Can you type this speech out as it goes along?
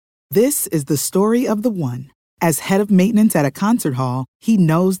This is the story of the one. As head of maintenance at a concert hall, he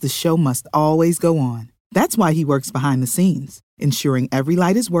knows the show must always go on. That's why he works behind the scenes, ensuring every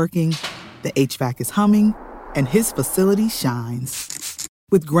light is working, the HVAC is humming, and his facility shines.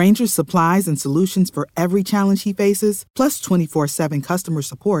 With Grainger's supplies and solutions for every challenge he faces, plus 24/7 customer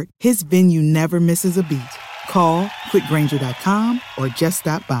support, his venue never misses a beat. Call quickgrainger.com or just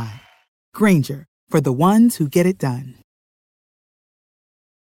stop by. Grainger, for the ones who get it done.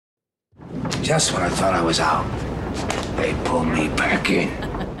 Just when I thought I was out, they pulled me back in.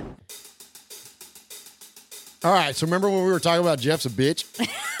 All right, so remember when we were talking about Jeff's a bitch?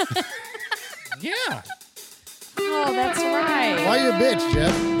 Yeah. Oh, that's right. Why are you a bitch,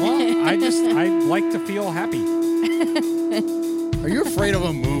 Jeff? Well, I like to feel happy. Are you afraid of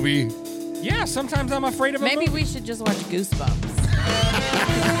a movie? Yeah, sometimes I'm afraid of a Maybe movie. we should just watch Goosebumps.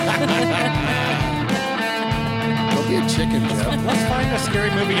 Don't be a chicken, Jeff. Let's find a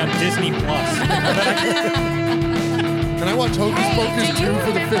scary movie on Disney Plus. Can I watch Hocus Pocus 2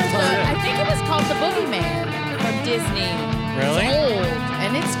 for the 5th time? I think it was called The Boogeyman from Disney. Really? It's old,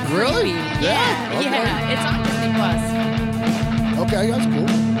 and it's creepy. Really? Yeah, Okay. yeah. It's on Disney Plus. Okay, that's cool.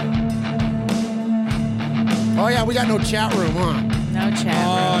 Oh, yeah, we got no chat room, huh? No chat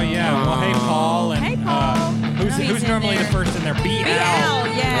Oh, room. yeah. Well, hey, Paul. And, Hey, Paul. who's He's in normally there. the first in there? BL, B.L.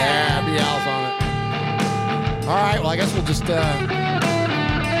 yeah. Yeah, BL's on it. All right, well, I guess we'll just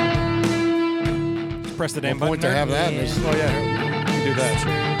Press the damn point button to have there. that. Yeah. Oh, yeah, you can do that.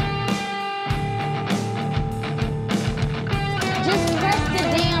 Just press the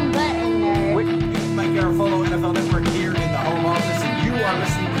damn button, nerd. Mike Garofalo, NFL Network here in the home office, and you are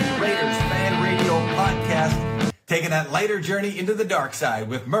listening to the Raiders Fan Radio Podcast, taking that lighter journey into the dark side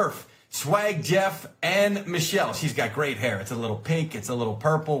with Murph, Swag, Jeff, and Michelle. She's got great hair. It's a little pink, it's a little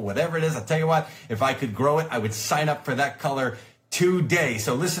purple, whatever it is. I'll tell you what, if I could grow it, I would sign up for that color today.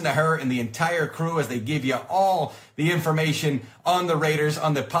 So listen to her and the entire crew as they give you all the information on the Raiders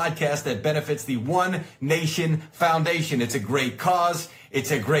on the podcast that benefits the One Nation Foundation. It's a great cause.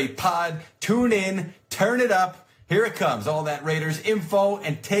 It's a great pod. Tune in, turn it up. Here it comes. All that Raiders info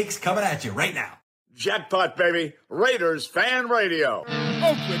and takes coming at you right now. Jackpot, baby. Raiders Fan Radio.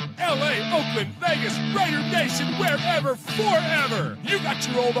 Oakland, L.A., Oakland, Vegas, Raider Nation, wherever, forever. You got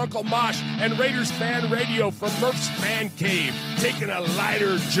your old Uncle Mosh and Raiders Fan Radio from Murph's Man Cave, taking a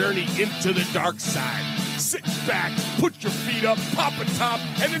lighter journey into the dark side. Sit back, put your feet up, pop a top,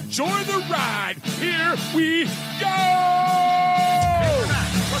 and enjoy the ride. Here we go!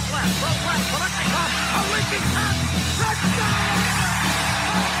 Look left, look right, a leaking pass. Touchdown!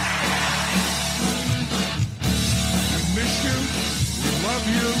 Miss you, we love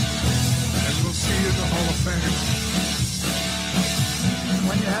you, and we'll see you in the Hall of Fame.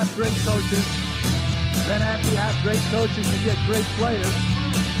 When you have great coaches, then after you have great coaches, you get great players.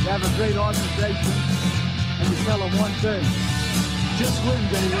 You have a great organization, and you tell them one thing: just win,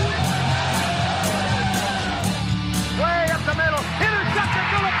 baby. Way up the middle. Intercepted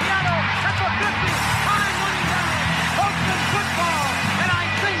Filipiano at the 50. Time running down. Oakland football. And I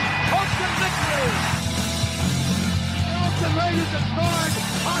think Oakland victory. The Raiders have scored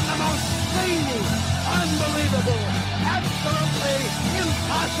on the most zany, unbelievable, absolutely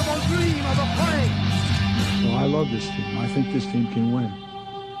impossible dream of a play. Well, I love this team. I think this team can win.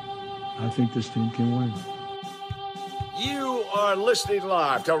 You are listening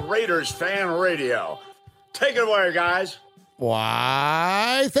live to Raiders Fan Radio. Take it away, guys.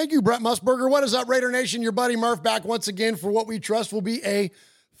 Why, thank you, Brett Musburger. What is up, Raider Nation? Your buddy Murph back once again for what we trust will be a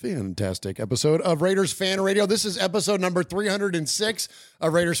fantastic episode of Raiders Fan Radio. This is episode number 306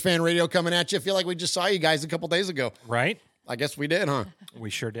 of Raiders Fan Radio coming at you. I feel like we just saw you guys a couple days ago. Right? I guess we did, huh? We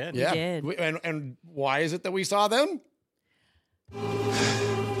sure did. Yeah. We did. And why is it that we saw them?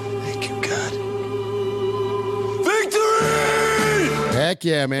 Thank you, God. Victory! Heck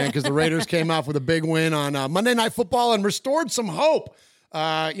yeah, man, because the Raiders came off with a big win on Monday Night Football and restored some hope.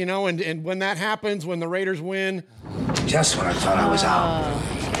 And when that happens, when the Raiders win. Just when I thought I was out,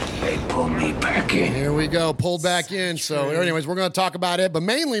 they pulled me back in. Here we go, pulled back in. So anyways, we're going to talk about it, but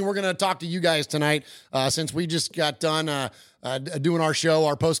mainly we're going to talk to you guys tonight since we just got done doing our show,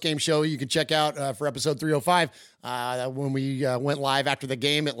 our post-game show. You can check out for episode 305 when we went live after the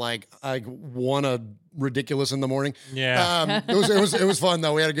game at like 1 ridiculous in the morning. Yeah. It was fun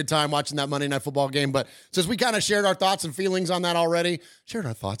though. We had a good time watching that Monday Night Football game. But since we kind of shared our thoughts and feelings on that already, shared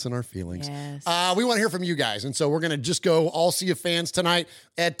our thoughts and our feelings. Yes. We want to hear from you guys. And so we're going to just go all see you fans tonight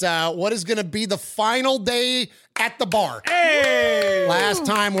at what is going to be the final day at the bar. Hey! Last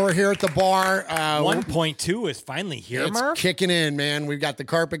time we're here at the bar. 1.2 is finally here, it's Murph. kicking in, man. We've got the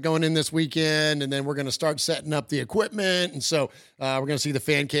carpet going in this weekend, and then we're going to start setting up the equipment. And so we're going to see the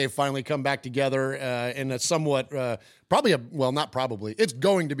fan cave finally come back together in a somewhat, it's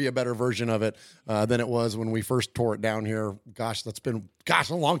going to be a better version of it than it was when we first tore it down here. Gosh, that's been,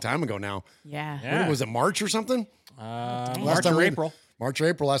 a long time ago now. Yeah. When, was it March or something? March or April. March or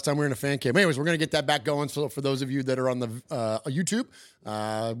April, last time we were in a fan cave. Anyways, we're going to get that back going. So for those of you that are on the YouTube,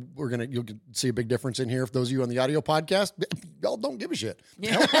 you'll see a big difference in here. For those of you on the audio podcast, y'all don't give a shit.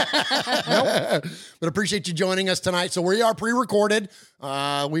 Yeah. Nope. But appreciate you joining us tonight. So we are pre-recorded.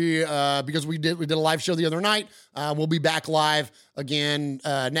 Because we did a live show the other night. We'll be back live again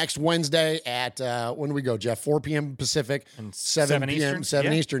next Wednesday at when do we go, Jeff? 4 p.m. Pacific and 7 p.m.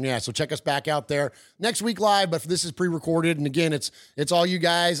 7 Eastern. Yeah. So check us back out there next week live. But this is pre-recorded, and again, it's all you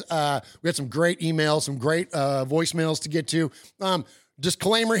guys. We had some great emails, some great voicemails to get to.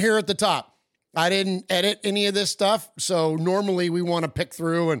 Disclaimer here at the top: I didn't edit any of this stuff, so normally we want to pick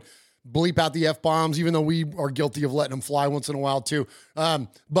through and bleep out the F-bombs, even though we are guilty of letting them fly once in a while too.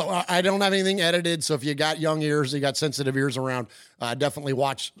 But I don't have anything edited, so if you got young ears, you got sensitive ears around, definitely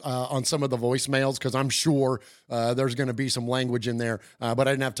watch on some of the voicemails, because I'm sure there's going to be some language in there, but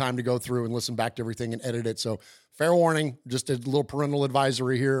I didn't have time to go through and listen back to everything and edit it. So fair warning, just a little parental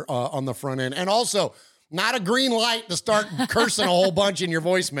advisory here on the front end. And also, not a green light to start cursing a whole bunch in your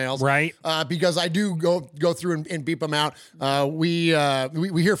voicemails, right? Because I do go through and beep them out. We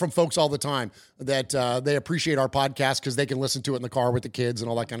hear from folks all the time that they appreciate our podcast because they can listen to it in the car with the kids and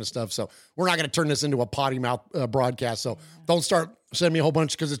all that kind of stuff. So we're not going to turn this into a potty mouth broadcast. So don't start sending me a whole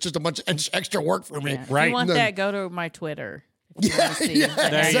bunch, because it's just a bunch of extra work for me. Yeah. Right? If you want that, go to my Twitter. Exactly.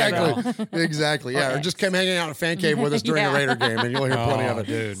 Yeah, or just come hanging out in a fan cave with us during a Raider game, and you'll hear plenty of it.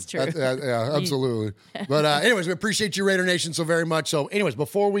 Dude. It's true. Yeah, absolutely. But anyways, we appreciate you, Raider Nation, so very much. So anyways,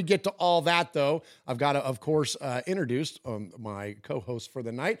 before we get to all that, though, I've got to, of course, introduce my co-host for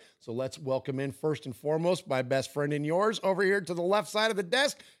the night. So let's welcome in, first and foremost, my best friend and yours, over here to the left side of the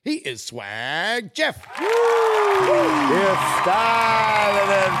desk. He is Swag Jeff. It's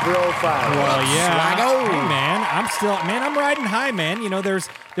styling and profile. Well, yeah. Swaggo. Hey, man, I'm riding high, man. You know, there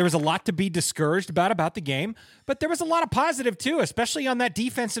was a lot to be discouraged about the game, but there was a lot of positive too, especially on that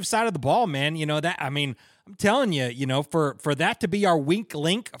defensive side of the ball, man. You know, I'm telling you, you know, for that to be our weak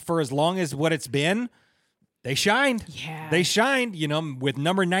link for as long as what it's been, they shined. Yeah. They shined, you know, with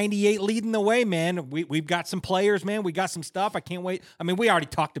number 98 leading the way, man. We've got some players, man. We got some stuff. I can't wait. I mean, we already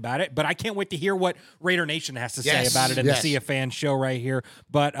talked about it, but I can't wait to hear what Raider Nation has to say about it in the See a Fan show right here.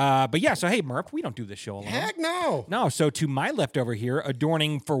 But yeah, so hey, Murph, we don't do this show alone. Heck no. No, so to my left over here,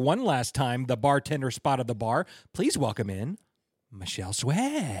 adorning for one last time the bartender spot of the bar, please welcome in Michelle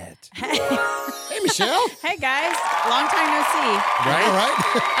Sweat. Hey. Hey, Michelle. Hey, guys. Long time no see. Right, all right.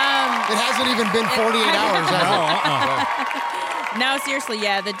 It hasn't even been 48 hours, has it? No, seriously,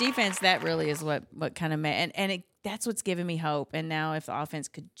 yeah, the defense, that really is what kind of made, and that's what's giving me hope. And now if the offense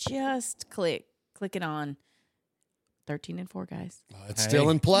could just click it on. 13-4, guys. It's still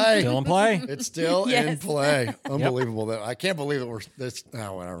in play. Still in play. It's still in play. Unbelievable. That I can't believe that we're this.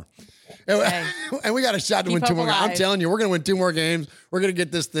 Oh, whatever. And we got a shot to win 2 more games. I'm telling you, we're going to win 2 more games. We're going to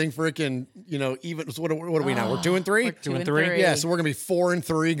get this thing freaking, you know, even. So what are we now? We're 2 and 3. We're 2 and 3. Yeah, so we're going to be 4 and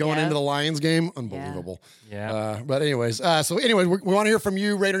 3 going into the Lions game. Unbelievable. Yeah. But anyways, we want to hear from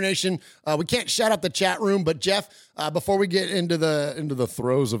you, Raider Nation. We can't shout out the chat room, but Jeff, before we get into the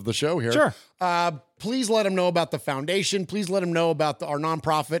throes of the show here, sure. Please let them know about the foundation. Please let them know about our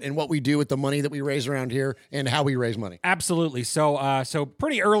nonprofit and what we do with the money that we raise around here and how we raise money. Absolutely. So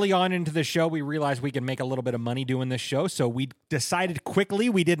pretty early on into the show, we realized we could make a little bit of money doing this show. So we decided quickly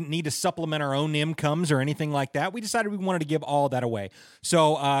we didn't need to supplement our own incomes or anything like that. We decided we wanted to give all that away.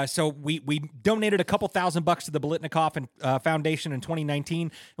 So we donated a couple $1,000 to the Bolitnikoff Foundation in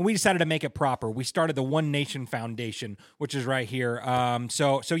 2019, and we decided to make it proper. We started the One Nation Foundation, which is right here.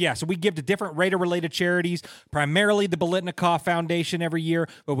 So we give to different Raider-related charities, primarily the Bolitnikoff Foundation every year,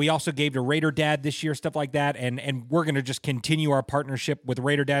 but we also gave to Raider Dad this year, stuff like that, and we're going to just continue our partnership with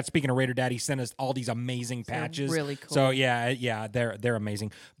Raider Dad. Speaking of Raider Dad, he sent us all these amazing patches. They're really cool. So yeah, they're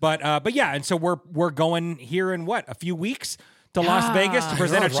amazing. But yeah, and so we're going here in a few weeks to Las Vegas to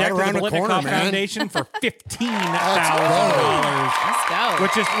present a check to the Bolitnikoff Foundation for $15,000. Let's go.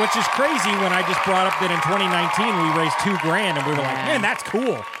 Which is crazy when I just brought up that in 2019 we raised $2,000 and we were like, man, that's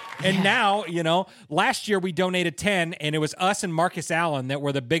cool. And now, last year we donated 10, and it was us and Marcus Allen that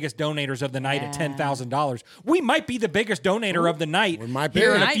were the biggest donators of the night at $10,000. We might be the biggest donator of the night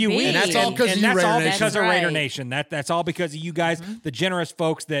here in a few weeks. And that's all because of you, that's all Raider because Nation. of Raider Right. Nation. That's all because of you guys, the generous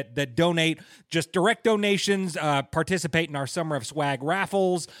folks that donate, just direct donations, participate in our Summer of Swag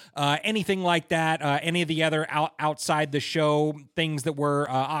raffles, anything like that, any of the other outside the show things that we're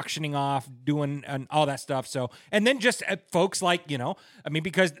auctioning off, doing and all that stuff. So, and then just folks like,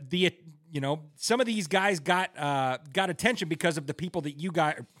 because some of these guys got attention because of the people that you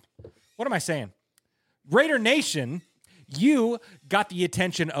got. What am I saying? Raider Nation, you got the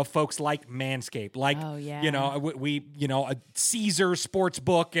attention of folks like Manscaped, like, Caesar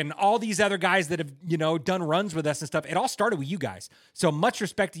Sportsbook and all these other guys that have, done runs with us and stuff. It all started with you guys. So much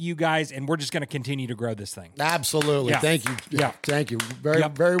respect to you guys, and we're just going to continue to grow this thing. Absolutely. Yeah. Thank you. Yeah. Thank you.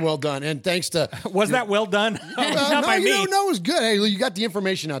 Very well done. And thanks to... Was that well done? Not by me. No, it was good. Hey, you got the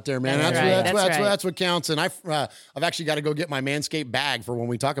information out there, man. That's what counts. And I've actually got to go get my Manscaped bag for when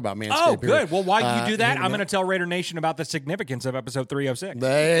we talk about Manscaped. Oh, good. Here. Well, while you do that, I'm going to tell Raider Nation about the significance of episode 306.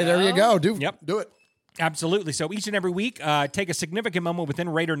 Hey, there you go. Do it. Absolutely. So each and every week, take a significant moment within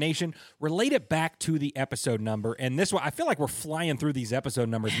Raider Nation, relate it back to the episode number. And this one, I feel like we're flying through these episode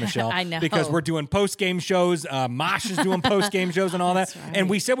numbers, Michelle. I know. Because we're doing post-game shows. Mosh is doing post-game shows and all that. Right. And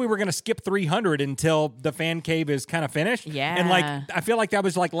we said we were going to skip 300 until the fan cave is kind of finished. Yeah. And I feel like that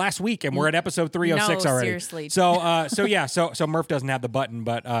was like last week, and we're at episode 306 already. Seriously. So Murph doesn't have the button,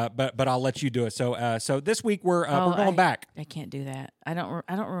 but I'll let you do it. So this week we're going back. I can't do that. I don't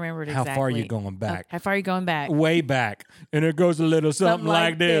remember it How exactly. far are you going back? How far are you going back? Way back, and it goes a little something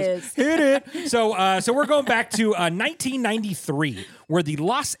like this. Hit it. So we're going back to 1993, where the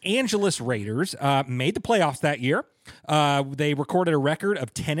Los Angeles Raiders made the playoffs that year. They recorded a record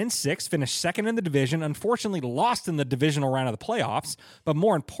of 10-6, finished second in the division. Unfortunately, lost in the divisional round of the playoffs. But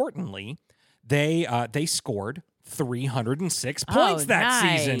more importantly, they scored 306 points that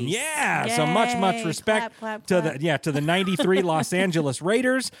nice. season. Yeah. Yay. So much respect clap. to the 93 Los Angeles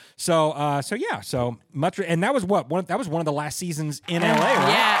Raiders. So much, and that was that was one of the last seasons in LA, right?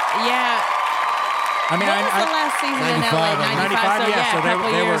 Yeah. I mean, What was the last season in LA? 95, So, yeah. So a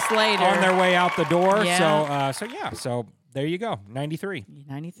couple they years were later. on their way out the door. Yeah. So there you go. 93.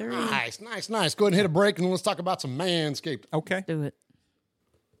 93. Nice. Go ahead and hit a break, and let's talk about some Manscaped. Okay. Do it.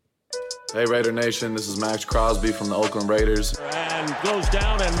 Hey Raider Nation, this is Max Crosby from the Oakland Raiders. And goes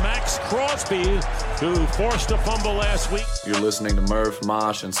down, and Max Crosby, who forced a fumble last week. You're listening to Murph,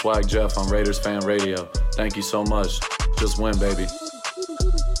 Mosh, and Swag Jeff on Raiders Fan Radio. Thank you so much. Just win, baby.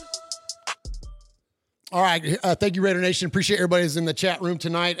 All right. Thank you, Raider Nation. Appreciate everybody's in the chat room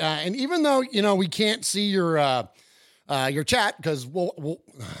tonight. And even though, we can't see your chat because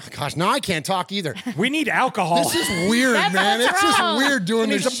gosh, now I can't talk either. We need alcohol. This is weird, man. It's just weird doing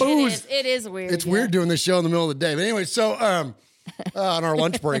this. Booze. It is weird. It's weird doing this show in the middle of the day. But anyway, so on our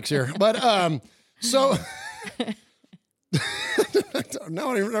lunch breaks here. But so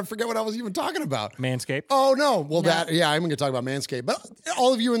no, I forget what I was even talking about. Manscaped. Oh no. Well, I'm going to talk about Manscaped. But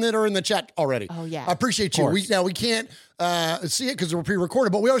all of you that are in the chat already. Oh yeah. I appreciate you. We can't see it because we're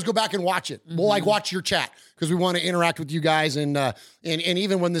pre-recorded, but we always go back and watch it. Mm-hmm. We'll watch your chat because we want to interact with you guys, and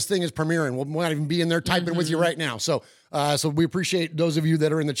even when this thing is premiering, we might even be in there typing with you right now. So we appreciate those of you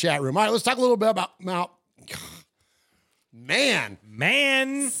that are in the chat room. All right, let's talk a little bit about Manscaped.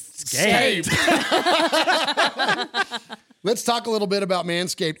 Let's talk a little bit about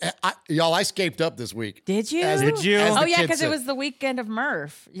Manscaped. Y'all, I scaped up this week. Did you? Did you? Oh, yeah, because it was the weekend of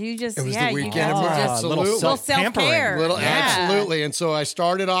Murph. It was the weekend of Murph. Absolutely. Little self-care. Absolutely. And so I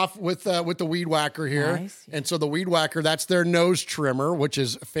started off with the Weed Whacker here. Nice. And so the Weed Whacker, that's their nose trimmer, which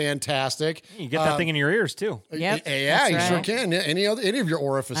is fantastic. You get that thing in your ears, too. Yep, yeah, you sure can. Any of your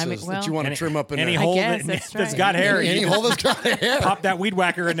orifices that you want to trim up in any there. hole that's got hair. Any hole that's got hair. Pop that Weed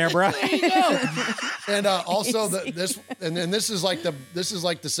Whacker in there, bro. There you go. And also this is like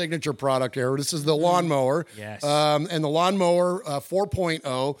the signature product here. This is the lawnmower. Yes. And the lawnmower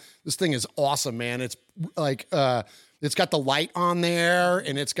 4.0. This thing is awesome, man. It's like it's got the light on there,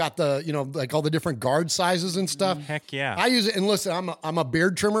 and it's got the like all the different guard sizes and stuff. Heck yeah. I use it, and listen, I'm a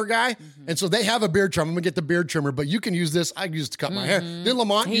beard trimmer guy, and so they have a beard trimmer. I'm gonna get the beard trimmer, but you can use this. I use it to cut my hair. Didn't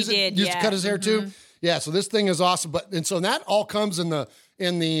Lamont use it to cut his hair too? Yeah. So this thing is awesome. So that all comes in the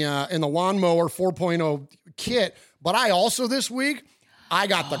lawnmower 4.0 kit. But I also this week, I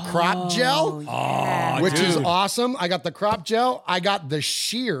got the crop gel, which is awesome. I got the crop gel. I got the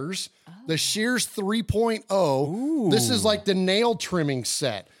shears, the shears 3.0. Ooh. This is like the nail trimming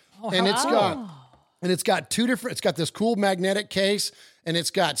set. And it's got And it's got it's got this cool magnetic case, and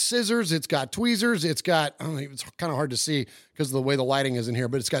it's got scissors, it's got tweezers, it's got, I don't know, it's kind of hard to see because of the way the lighting is in here,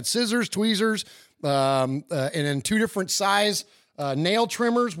 but it's got scissors, tweezers, and then 2 different size nail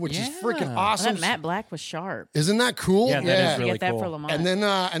trimmers, which is freaking awesome. Well, that matte black was sharp. Isn't that cool? Yeah, that is really Get that cool. for Lamont. And then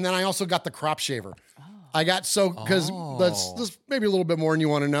I also got the crop shaver. I got because that's maybe a little bit more than you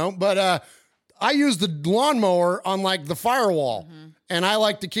want to know, but I use the lawnmower on like the firewall, and I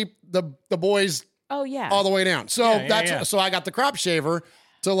like to keep the boys all the way down. So so I got the crop shaver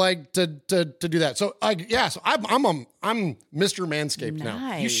to like to do that. So I'm Mr. Manscaped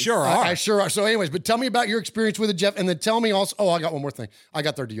now. You sure are. I sure are. So anyways, but tell me about your experience with it, Jeff, and then tell me also. Oh, I got one more thing. I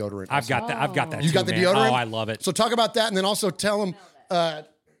got their deodorant. I've got that. You too, got the man. deodorant? Oh, I love it. So talk about that, and then also tell them.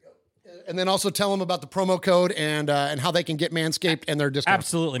 And then also tell them about the promo code and how they can get Manscaped and their discount.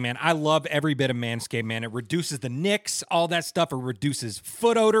 Absolutely, man. I love every bit of Manscaped, man. It reduces the nicks, all that stuff. It reduces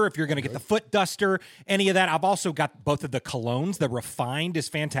foot odor if you're going to get the foot duster, any of that. I've also got both of the colognes. The Refined is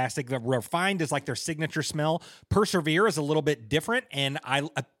fantastic. The Refined is like their signature smell. Persevere is a little bit different, and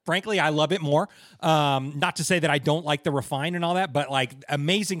frankly, I love it more. Not to say that I don't like the Refined and all that, but like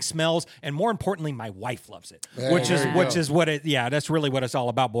amazing smells, and more importantly, my wife loves it, which is what it. Yeah, that's really what it's all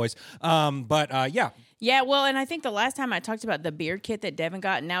about, boys. Yeah, well, and I think the last time I talked about the beard kit that Devin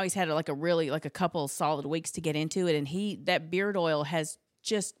got, and now he's had a couple solid weeks to get into it, and that beard oil has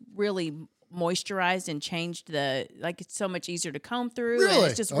just really moisturized and changed it's so much easier to comb through. Really? And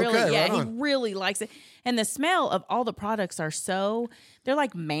it's just really, Okay, right he on. really likes it. And the smell of all the products they're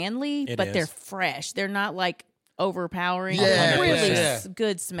like manly, but they're fresh. They're not like overpowering. Yeah, really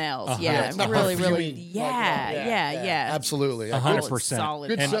good smells. Yeah, It's not really, perfumey. yeah. Absolutely. 100%. Solid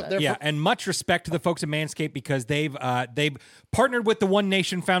Good product. stuff. And much respect to the folks at Manscaped because they've partnered with the One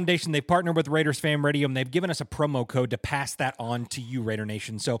Nation Foundation. They've partnered with Raiders Fan Radio, and they've given us a promo code to pass that on to you, Raider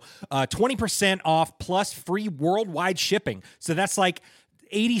Nation. So 20% off plus free worldwide shipping. So that's like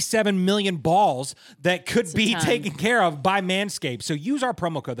 87 million balls that could be taken care of by Manscaped. So use our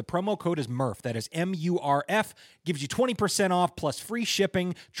promo code. The promo code is MURF. That is MURF. Gives you 20% off plus free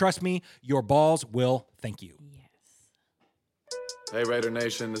shipping. Trust me, your balls will thank you. Hey, Raider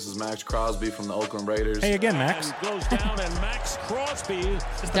Nation, this is Max Crosby from the Oakland Raiders. Hey again, Max. Goes down, and Max Crosby is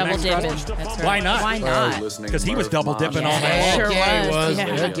Double dipping. forced to fumble. Why not? Why not? Because he was double dipping all night long. Sure was.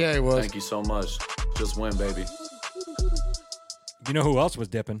 Heck yeah, he was. Thank you so much. Just win, baby. You know who else was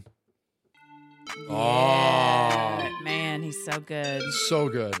dipping? Yeah. Man, he's so good. So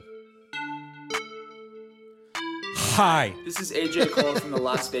good. Hi. This is AJ Cole from the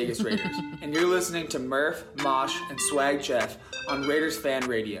Las Vegas Raiders, and you're listening to Murph, Mosh, and Swag Jeff on Raiders Fan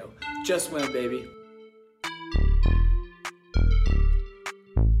Radio. Just win, baby.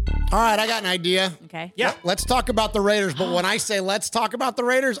 All right, I got an idea. Okay. Yeah. Let's talk about the Raiders. But when I say let's talk about the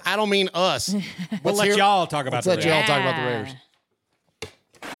Raiders, I don't mean us. We'll let y'all talk about the Let's let Raiders. y'all talk about the Raiders.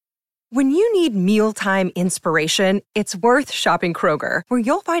 When you need mealtime inspiration, it's worth shopping Kroger, where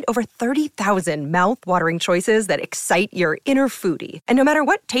you'll find over 30,000 mouth-watering choices that excite your inner foodie. And no matter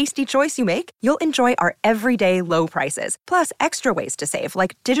what tasty choice you make, you'll enjoy our everyday low prices, plus extra ways to save,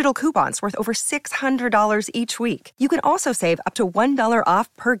 like digital coupons worth over $600 each week. You can also save up to $1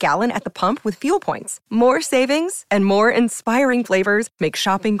 off per gallon at the pump with fuel points. More savings and more inspiring flavors make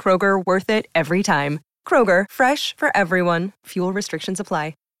shopping Kroger worth it every time. Kroger, fresh for everyone. Fuel restrictions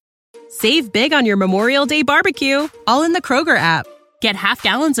apply. Save big on your Memorial Day barbecue, all in the Kroger app. Get half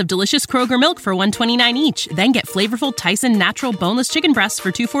gallons of delicious Kroger milk for $1.29 each. Then get flavorful Tyson natural boneless chicken breasts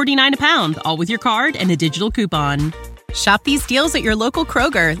for $2.49 a pound, all with your card and a digital coupon. Shop these deals at your local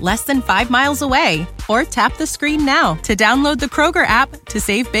Kroger, less than 5 miles away. Or tap the screen now to download the Kroger app to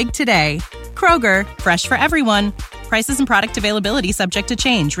save big today. Kroger, fresh for everyone. Prices and product availability subject to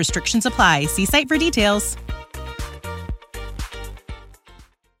change. Restrictions apply. See site for details.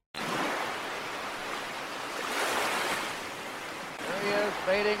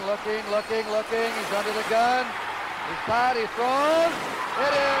 Fading, looking. He's under the gun. He's caught. He throws.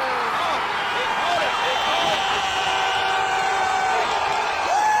 It is. He caught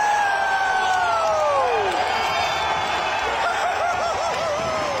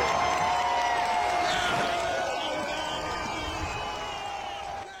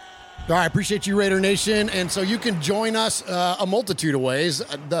All right, appreciate you, Raider Nation. And so you can join us a multitude of ways.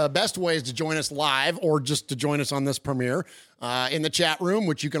 The best way is to join us live or just to join us on this premiere in the chat room,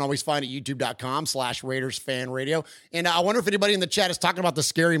 which you can always find at youtube.com/Raiders Fan Radio. And I wonder if anybody in the chat is talking about the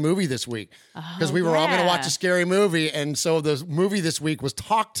Scary Movie this week, because we were all going to watch a Scary Movie. And so the movie this week was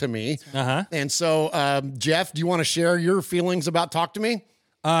Talk to Me. And so, Jeff, do you want to share your feelings about Talk to Me?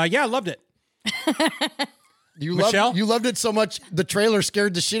 Yeah, I loved it. You Michelle? loved it so much. The trailer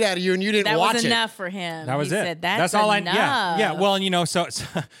scared the shit out of you, and you didn't watch it. That was enough for him. That was he it. Said, That's all enough. Yeah. Well, and so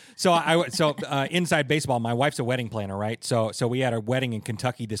inside baseball, my wife's a wedding planner, right? So we had a wedding in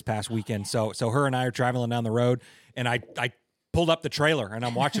Kentucky this past weekend. So her and I are traveling down the road, and I pulled up the trailer and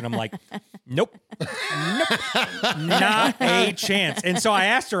I'm watching. I'm like, nope, not a chance. And so I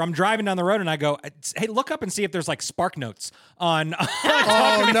asked her, I'm driving down the road and I go, hey, look up and see if there's like spark notes on.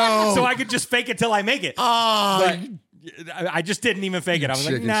 no. So I could just fake it till I make it. But I just didn't even fake it. I was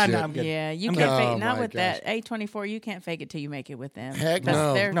like, nah, I'm good. Yeah, you can't fake it. Not with that A24. You can't fake it till you make it with them. Heck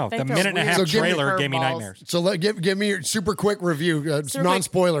no. The minute and a half trailer gave me nightmares. So give me your super quick review,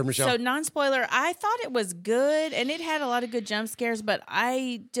 non-spoiler, Michelle. So non-spoiler, I thought it was good, and it had a lot of good jump scares, but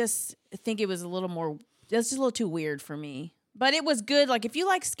I just think it was a little too weird for me. But it was good. Like, if you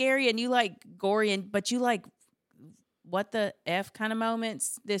like scary and you like gory, but you like what the F kind of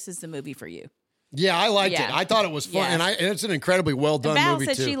moments, this is the movie for you. Yeah, I liked it. I thought it was fun, and it's an incredibly well done movie too.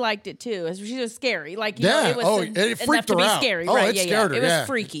 Val said she liked it too. She was scary, like it was it freaked her to be out. scary, Oh, right? it scared her. It was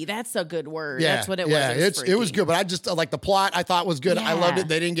freaky. That's a good word. Yeah, that's what it was. Yeah, It was good, but I just like the plot. I thought was good. I loved it.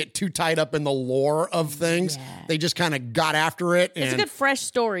 They didn't get too tied up in the lore of things. Yeah. They just kind of got after it. And it's a good fresh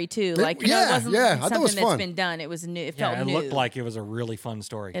story too. Like it wasn't something that's been done. It was new. It felt new. It looked like it was a really fun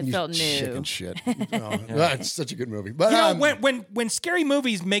story. It felt new. Chicken shit. It's such a good movie. But when scary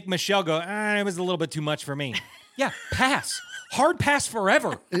movies make Michelle go, it was a little bit too much for me. Yeah, pass. Hard pass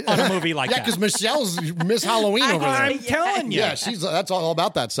forever on a movie like that. Yeah, because Michelle's Miss Halloween over there. I'm telling you. Yeah, that's all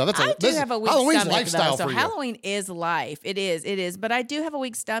about that stuff. I do have a weak Halloween's stomach, lifestyle though, so for you. Halloween is life. It is. But I do have a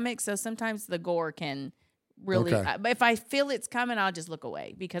weak stomach, so sometimes the gore can really. Okay. If I feel it's coming, I'll just look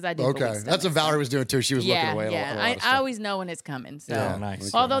away because I do. Have a weak stomach, that's what Valerie was doing too. She was looking away. Yeah, I always know when it's coming. So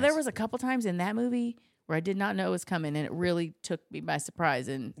nice. Although there was a couple times in that movie where I did not know it was coming, and it really took me by surprise.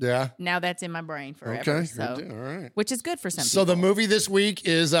 And now that's in my brain forever. Okay, so all right, which is good for some people. So the movie this week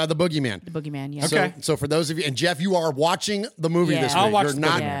is The Boogeyman. The Boogeyman, yeah. Okay. So for those of you, and Jeff, you are watching the movie this week. You're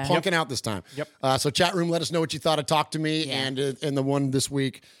not punking out this time. Yep. So chat room, let us know what you thought of Talk to Me, and the one this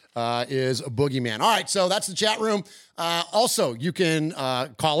week is Boogeyman. All right, so that's the chat room. Also, you can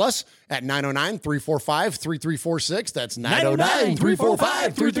call us at 909-345-3346. That's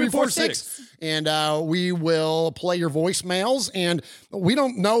 909-345-3346. And we will play your voicemails. And we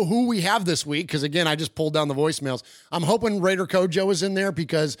don't know who we have this week because, again, I just pulled down the voicemails. I'm hoping Raider Kojo is in there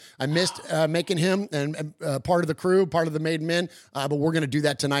because I missed making him and part of the crew, part of the Made Men. But we're going to do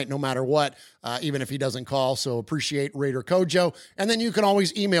that tonight no matter what, even if he doesn't call. So appreciate Raider Kojo. And then you can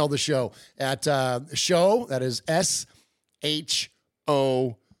always email the show at show, that is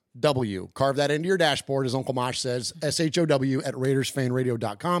SHOW. Carve that into your dashboard, as Uncle Mosh says, SHOW at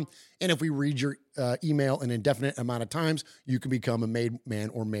RaidersFanRadio.com. And if we read your email an indefinite amount of times, you can become a made man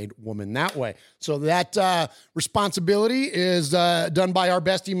or made woman that way. So that responsibility is done by our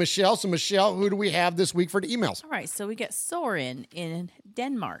bestie, Michelle. So, Michelle, who do we have this week for the emails? All right. So we got Soren in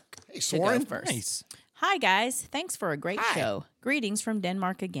Denmark. Hey, Soren. First. Nice. Hi, guys. Thanks for a great show. Greetings from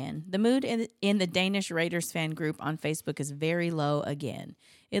Denmark again. The mood in the Danish Raiders fan group on Facebook is very low again.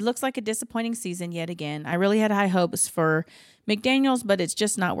 It looks like a disappointing season yet again. I really had high hopes for McDaniels, but it's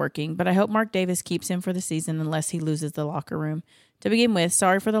just not working. But I hope Mark Davis keeps him for the season unless he loses the locker room. To begin with,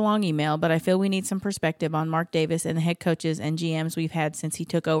 sorry for the long email, but I feel we need some perspective on Mark Davis and the head coaches and GMs we've had since he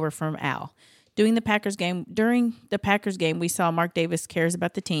took over from Al. During the Packers game, we saw Mark Davis cares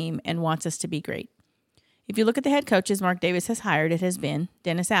about the team and wants us to be great. If you look at the head coaches Mark Davis has hired, it has been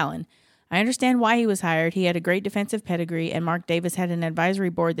Dennis Allen. I understand why he was hired. He had a great defensive pedigree, and Mark Davis had an advisory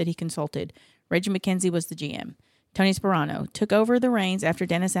board that he consulted. Reggie McKenzie was the GM. Tony Sperano took over the reins after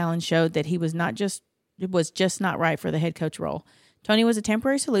Dennis Allen showed that he was just not right for the head coach role. Tony was a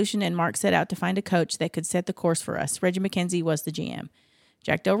temporary solution, and Mark set out to find a coach that could set the course for us. Reggie McKenzie was the GM.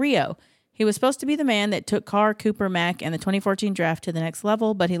 Jack Del Rio. He was supposed to be the man that took Carr, Cooper, Mack, and the 2014 draft to the next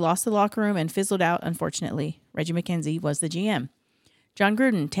level, but he lost the locker room and fizzled out, unfortunately. Reggie McKenzie was the GM. John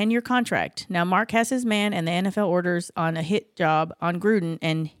Gruden, 10-year contract. Now Mark has his man, and the NFL orders on a hit job on Gruden,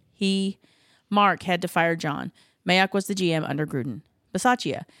 and Mark had to fire John. Mayock was the GM under Gruden.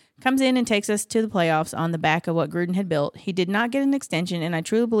 Bisaccia comes in and takes us to the playoffs on the back of what Gruden had built. He did not get an extension, and I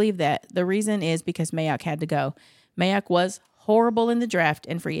truly believe that the reason is because Mayock had to go. Mayock was horrible in the draft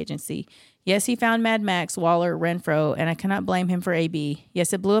and free agency. Yes, he found Mad Max, Waller, Renfro, and I cannot blame him for AB.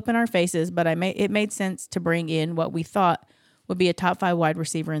 Yes, it blew up in our faces, but it made sense to bring in what we thought would be a top 5 wide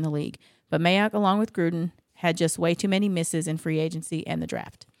receiver in the league. But Mayock, along with Gruden, had just way too many misses in free agency and the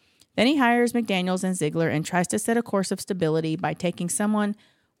draft. Then he hires McDaniels and Ziegler and tries to set a course of stability by taking someone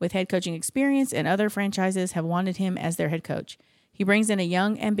with head coaching experience, and other franchises have wanted him as their head coach. He He brings in a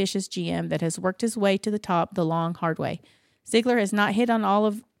young, ambitious GM that has worked his way to the top the long, hard way. Ziegler has not hit on all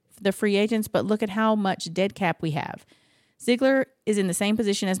of the free agents, but look at how much dead cap we have. Ziegler is in the same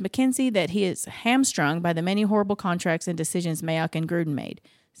position as McKenzie, that he is hamstrung by the many horrible contracts and decisions Mayock and Gruden made.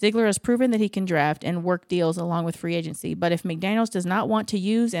 Ziegler has proven that he can draft and work deals along with free agency, but if McDaniels does not want to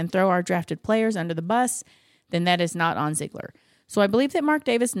use and throw our drafted players under the bus, then that is not on Ziegler. So I believe that Mark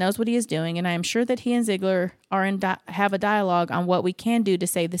Davis knows what he is doing, and I am sure that he and Ziegler are have a dialogue on what we can do to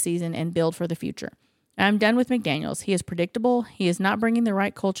save the season and build for the future. I'm done with McDaniels. He is predictable. He is not bringing the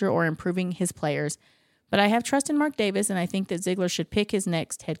right culture or improving his players. But I have trust in Mark Davis, and I think that Ziegler should pick his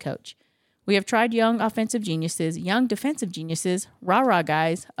next head coach. We have tried young offensive geniuses, young defensive geniuses, rah-rah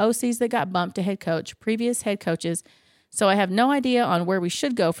guys, OCs that got bumped to head coach, previous head coaches. So I have no idea on where we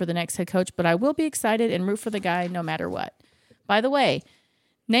should go for the next head coach, but I will be excited and root for the guy no matter what. By the way,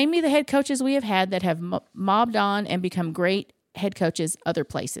 name me the head coaches we have had that have mobbed on and become great head coaches other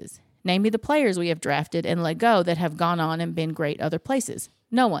places. Name me the players we have drafted and let go that have gone on and been great other places.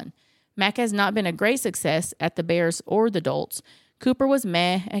 No one. Mack has not been a great success at the Bears or the Dolts. Cooper was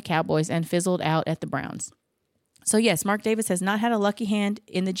meh at Cowboys and fizzled out at the Browns. So yes, Mark Davis has not had a lucky hand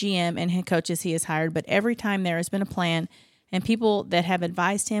in the GM and head coaches he has hired, but every time there has been a plan and people that have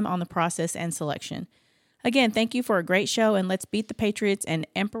advised him on the process and selection. Again, thank you for a great show, and let's beat the Patriots and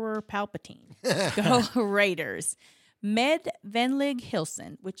Emperor Palpatine. Go Raiders. Med Venlig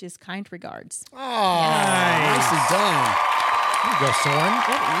Hilson, which is kind regards. Oh, nicely done. There you go, Soren.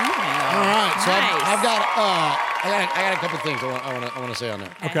 Good email. All right, so Nice. I've got a couple things I want to say on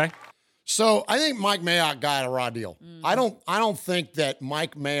that. Okay. So I think Mike Mayock got a raw deal. I don't think that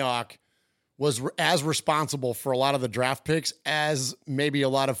Mike Mayock was as responsible for a lot of the draft picks as maybe a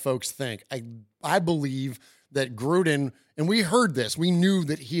lot of folks think. I believe that Gruden, and we heard this, we knew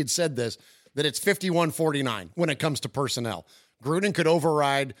that he had said this, that it's 51-49 when it comes to personnel. Gruden could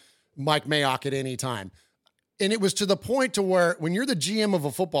override Mike Mayock at any time. And it was to the point to where when you're the GM of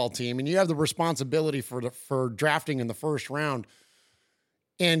a football team and you have the responsibility for drafting in the first round,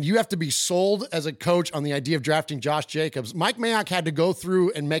 and you have to be sold as a coach on the idea of drafting Josh Jacobs, Mike Mayock had to go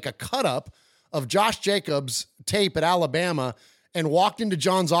through and make a cut-up of Josh Jacobs' tape at Alabama and walked into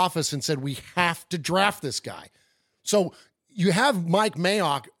John's office and said, we have to draft this guy. So you have Mike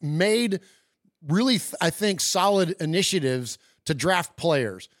Mayock made really, I think, solid initiatives to draft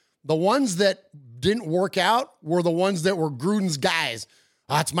players. The ones that didn't work out were the ones that were Gruden's guys.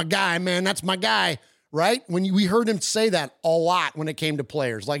 Oh, that's my guy, man. That's my guy, right? We heard him say that a lot when it came to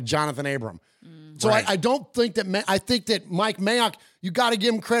players like Jonathan Abram. So right. I don't think that I think that Mike Mayock, you got to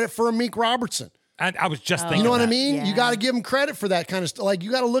give him credit for Amik Robertson. I was just thinking, you know what that. I mean? Yeah. You got to give him credit for that kind of stuff. Like, you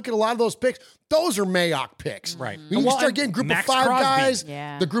got to look at a lot of those picks. Those are Mayock picks. Right. When you start getting group Max of five Crosby. guys,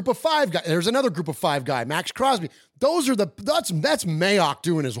 Yeah. the group of five guys, there's another group of five guy, Max Crosby. Those are that's Mayock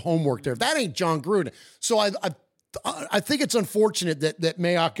doing his homework there. That ain't John Gruden. So I think it's unfortunate that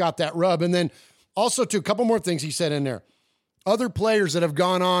Mayock got that rub. And then also, too, a couple more things he said in there. Other players that have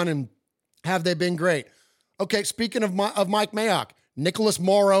gone on and have they been great? Okay, speaking of Mike Mayock, Nicholas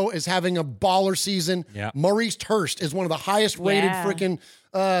Morrow is having a baller season. Yeah. Maurice Hurst is one of the highest rated freaking,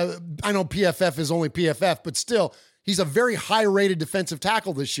 I know PFF is only PFF, but still, he's a very high rated defensive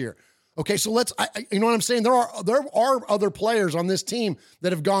tackle this year. Okay, so you know what I'm saying? There are other players on this team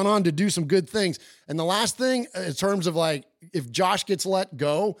that have gone on to do some good things. And the last thing, in terms of like, if Josh gets let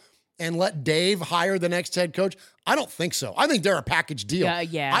go and let Dave hire the next head coach, I don't think so. I think they're a package deal.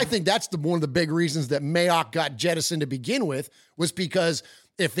 Yeah. I think that's one of the big reasons that Mayock got jettisoned to begin with, was because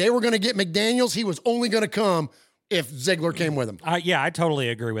if they were going to get McDaniels, he was only going to come if Ziegler came with him. Yeah, I totally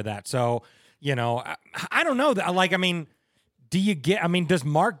agree with that. So, you know, I don't know. Like, I mean, does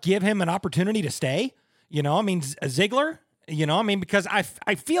Mark give him an opportunity to stay? You know, I mean, Ziegler, you know, I mean, because I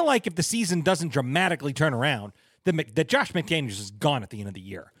feel like if the season doesn't dramatically turn around, that Josh McDaniels is gone at the end of the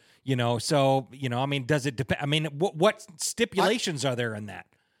year. You know, so, you know, I mean, does it depend? I mean, what stipulations are there in that?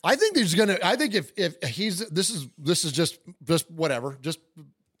 I think if he's, this is just whatever, just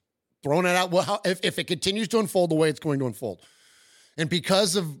throwing it out. Well, if it continues to unfold the way it's going to unfold, and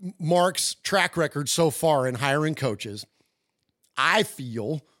because of Mark's track record so far in hiring coaches, I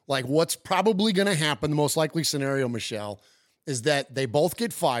feel like what's probably going to happen, the most likely scenario, Michelle, is that they both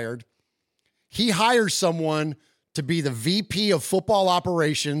get fired. He hires someone to be the VP of football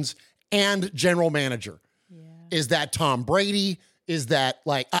operations and general manager. Yeah. Is that Tom Brady? Is that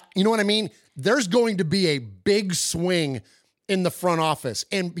you know what I mean? There's going to be a big swing in the front office.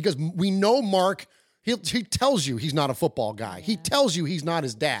 And because we know Mark, he tells you he's not a football guy. Yeah. He tells you he's not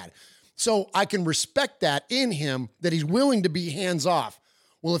his dad. So I can respect that in him, that he's willing to be hands off.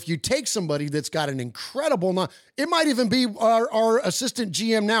 Well, if you take somebody that's got an incredible, it might even be our assistant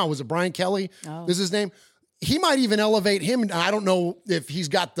GM now. Was it Brian Kelly? Oh. Is his name? He might even elevate him. I don't know if he's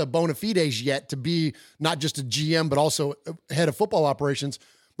got the bona fides yet to be not just a GM, but also head of football operations.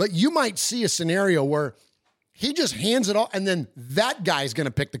 But you might see a scenario where he just hands it off, and then that guy's going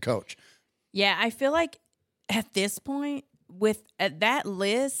to pick the coach. Yeah, I feel like at this point, that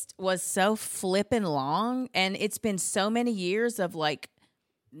list was so flippin' long, and it's been so many years of like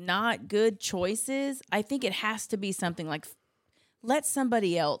not good choices. I think it has to be something like let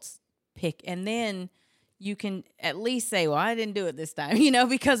somebody else pick, and then you can at least say, well, I didn't do it this time,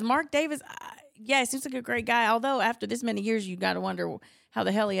 because Mark Davis, he seems like a great guy. Although after this many years, you got to wonder how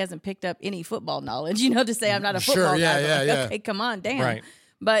the hell he hasn't picked up any football knowledge, to say I'm not a football guy. Okay, come on, damn. Right.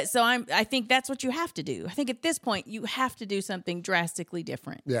 But so I think that's what you have to do. I think at this point you have to do something drastically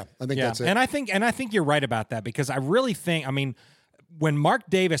different. Yeah, I think that's it. And I think you're right about that, because I really think, when Mark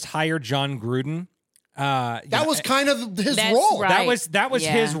Davis hired John Gruden, that was kind of his role. Right. That was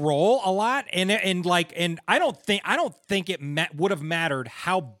his role a lot, and I don't think it would have mattered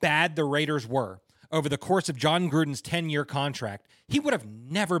how bad the Raiders were over the course of John Gruden's 10-year contract. He would have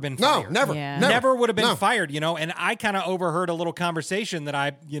never been fired. No, never. Yeah. Never would have been fired, And I kind of overheard a little conversation that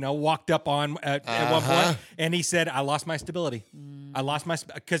I, was up on at one point, and he said, "I lost my stability. I lost my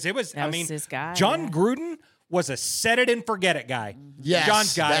because it was. That was his guy, John Gruden was a set it and forget it guy. Yes,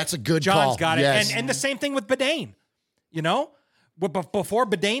 John's got that's it. a good John's call. got it, Yes. and the same thing with Badane. Before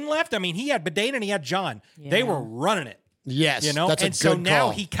Badane left, he had Badane and he had John. Yeah. They were running it. Yes, that's a and good so now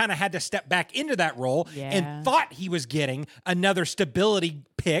call. he kind of had to step back into that role and thought he was getting another stability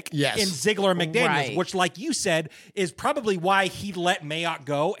pick in Ziegler and McDaniels, Right. which, like you said, is probably why he let Mayock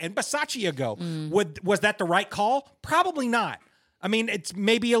go and Bisaccia go. Was that the right call? Probably not. It's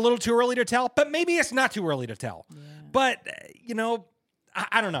maybe a little too early to tell, but maybe it's not too early to tell. Yeah. But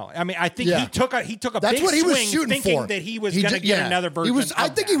I don't know. I think he took a That's big what he was swing shooting thinking for. that he was going to get another version. I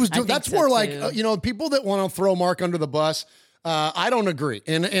think he was doing. That's so where too. people that want to throw Mark under the bus. I don't agree,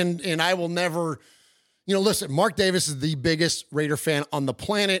 and I will never. Listen, Mark Davis is the biggest Raider fan on the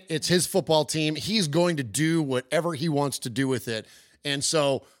planet. It's his football team. He's going to do whatever he wants to do with it, and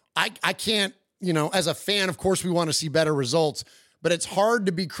so I can't. As a fan, of course, we want to see better results, but it's hard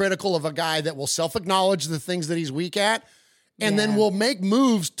to be critical of a guy that will self-acknowledge the things that he's weak at. And then we'll make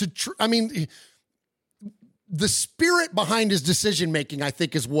moves to, the spirit behind his decision-making, I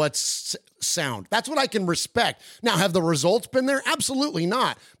think, is what's sound. That's what I can respect. Now, have the results been there? Absolutely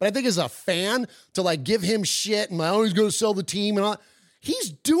not. But I think as a fan, to give him shit and he's going to sell the team and all that, he's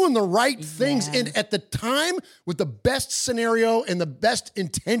doing the right things. And at the time, with the best scenario and the best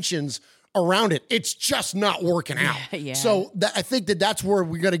intentions around it, it's just not working out. Yeah. So I think that's where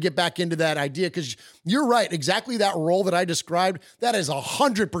we got to get back into that idea, because you're right. Exactly that role that I described, that is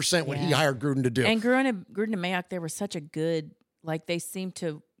 100% what he hired Gruden to do. And Gruden and Mayock, they were such a good, they seemed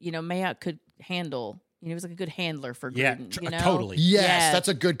to, Mayock could handle, he was like a good handler for Gruden. Totally. Yes, that's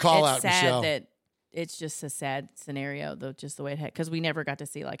a good call out, Michelle. That it's just a sad scenario, though, just the way it had, because we never got to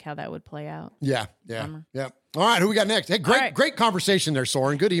see how that would play out. Yeah. All right, who we got next? Hey, great conversation there,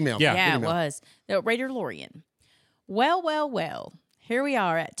 Soren. Good email. Yeah, Good email. it was. The Raider Lorian. Well. Here we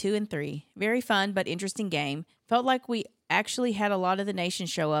are at 2-3. Very fun but interesting game. Felt like we actually had a lot of the nation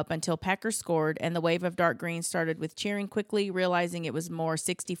show up until Packers scored and the wave of dark green started with cheering quickly, realizing it was more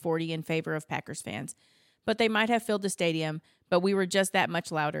 60-40 in favor of Packers fans. But they might have filled the stadium, but we were just that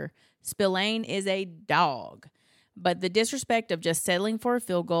much louder. Spillane is a dog. But the disrespect of just settling for a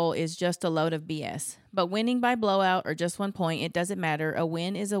field goal is just a load of BS. But winning by blowout or just 1 point, it doesn't matter. A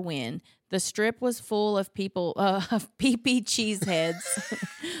win is a win. The strip was full of people, of pee-pee cheeseheads,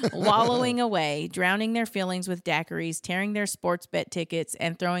 wallowing away, drowning their feelings with daiquiris, tearing their sports bet tickets,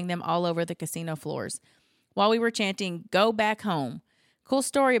 and throwing them all over the casino floors. While we were chanting, "Go back home." Cool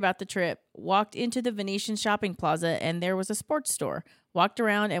story about the trip. Walked into the Venetian shopping plaza and there was a sports store. Walked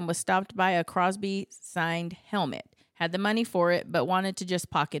around and was stopped by a Crosby signed helmet. Had the money for it, but wanted to just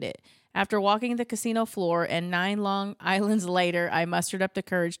pocket it. After walking the casino floor and 9 long islands later, I mustered up the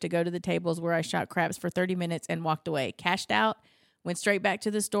courage to go to the tables where I shot craps for 30 minutes and walked away. Cashed out, went straight back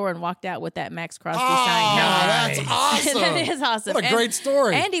to the store and walked out with that Max Crosby signed helmet. That's awesome. That is awesome. What a great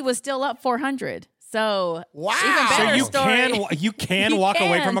story. And he was still up 400. So wow. Even better so story. you can walk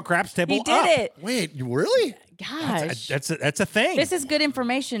away from a craps table. He did it. Wait, really? Gosh, that's a thing. This is good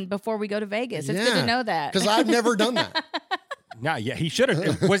information before we go to Vegas. It's good to know that, because I've never done that. Yeah, he should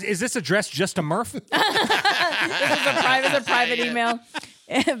have. Is this addressed just to Murph? This is a private email.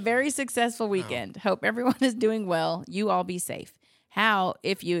 Very successful weekend. Hope everyone is doing well. You all be safe.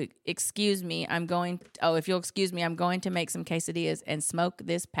 If you'll excuse me, I'm going to make some quesadillas and smoke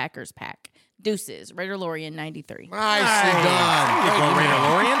this Packers pack. Deuces, Raider Lorian 93. Nicely done. There you go, Raider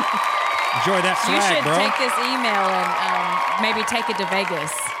Lorian. Enjoy that swag, You should bro. take this email and maybe take it to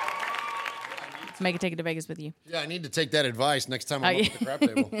Vegas. Make it take it to Vegas with you. Yeah, I need to take that advice next time I'm up at the crap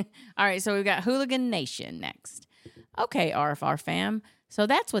table. All right, so we've got Hooligan Nation next. Okay, RFR fam. So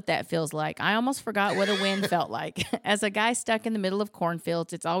that's what that feels like. I almost forgot what a win felt like. As a guy stuck in the middle of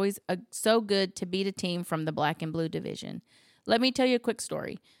cornfields, it's always so good to beat a team from the black and blue division. Let me tell you a quick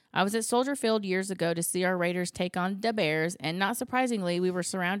story. I was at Soldier Field years ago to see our Raiders take on the Bears, and not surprisingly, we were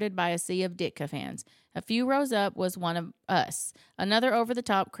surrounded by a sea of Ditka fans. A few rows up was one of us, another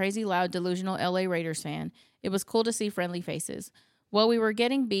over-the-top, crazy loud, delusional LA Raiders fan. It was cool to see friendly faces. Well, we were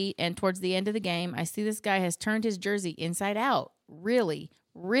getting beat, and towards the end of the game, I see this guy has turned his jersey inside out. Really?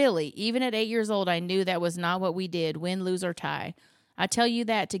 Even at 8 years old, I knew that was not what we did, win, lose, or tie. I tell you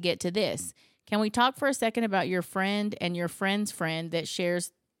that to get to this. Can we talk for a second about your friend and your friend's friend that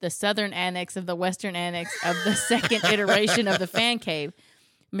shares the southern annex of the western annex of the second iteration of the fan cave?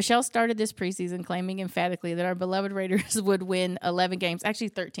 Michelle started this preseason claiming emphatically that our beloved Raiders would win 11 games, actually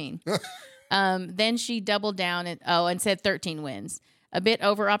 13. Then she doubled down and said 13 wins. A bit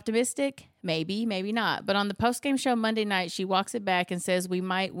over-optimistic? Maybe, maybe not. But on the post-game show Monday night, she walks it back and says we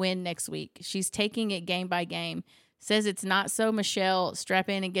might win next week. She's taking it game by game. Says it's not so, Michelle, strap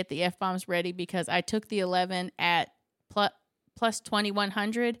in and get the F-bombs ready because I took the 11 at plus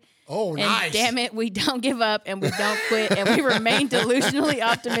 2,100. Oh, and nice. Damn it, we don't give up and we don't quit and we remain delusionally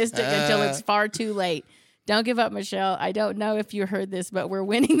optimistic until it's far too late. Don't give up, Michelle. I don't know if you heard this, but we're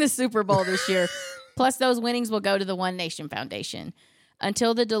winning the Super Bowl this year. Plus, those winnings will go to the One Nation Foundation.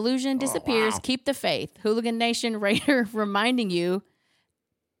 Until the delusion disappears, keep the faith. Hooligan Nation Raider reminding you.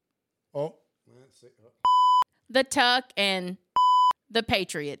 Oh, let's see. The Tuck and the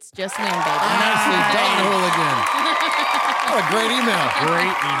Patriots. Just win, baby. Nicely done, Hooligan. What a great email.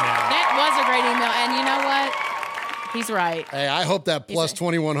 That was a great email. And you know what? He's right. Hey, I hope that plus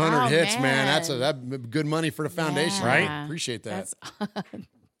 2,100 hits, man. That's good money for the foundation. Right? Appreciate that.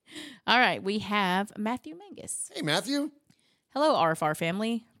 All right. We have Matthew Mangus. Hey, Matthew. Hello, RFR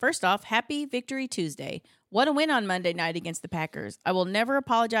family. First off, happy Victory Tuesday. What a win on Monday night against the Packers. I will never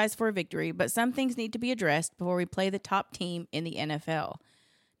apologize for a victory, but some things need to be addressed before we play the top team in the NFL.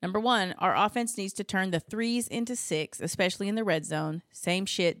 Number one, our offense needs to turn the 3s into 6, especially in the red zone. Same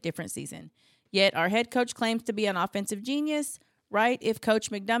shit, different season. Yet our head coach claims to be an offensive genius, right? If Coach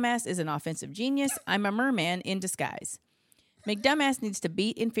McDumbass is an offensive genius, I'm a merman in disguise. McDumbass needs to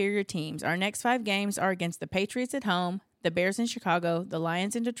beat inferior teams. Our next 5 games are against the Patriots at home, the Bears in Chicago, the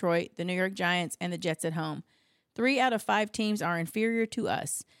Lions in Detroit, the New York Giants, and the Jets at home. 3 out of 5 teams are inferior to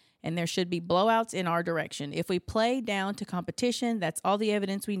us, and there should be blowouts in our direction. If we play down to competition, that's all the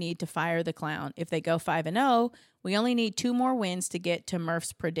evidence we need to fire the clown. If they go 5-0, we only need 2 more wins to get to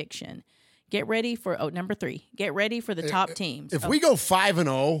Murph's prediction. Get ready for, number 3, get ready for the top teams. If we go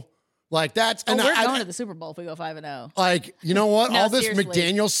 5-0, like that's... we're going to the Super Bowl if we go 5-0. Like, you know what? No, all this seriously.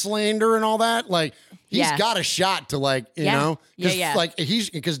 McDaniel slander and all that, like, he's got a shot to, like, you know? Yeah. Like,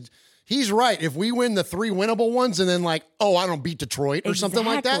 because he's right. If we win the 3 winnable ones and then, like, I don't beat Detroit or something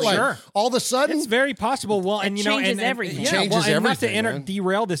like that, like, all of a sudden... It's very possible. Well, and, you know... changes and everything. It changes everything, not to man.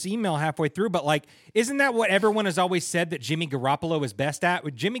 derail this email halfway through, but, like, isn't that what everyone has always said that Jimmy Garoppolo is best at?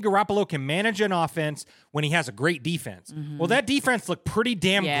 Jimmy Garoppolo can manage an offense when he has a great defense. Mm-hmm. Well, that defense looked pretty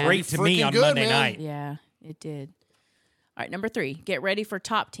damn great to me on Monday night. Yeah, it did. All right, number 3, get ready for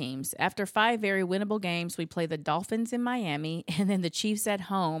top teams. After 5 very winnable games, we play the Dolphins in Miami and then the Chiefs at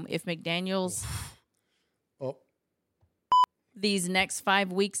home. If McDaniels these next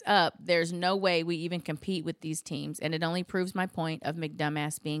 5 weeks up, there's no way we even compete with these teams, and it only proves my point of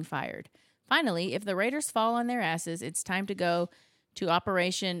McDumbass being fired. Finally, if the Raiders fall on their asses, it's time to go to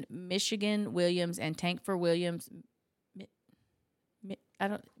Operation Michigan Williams and tank for Williams.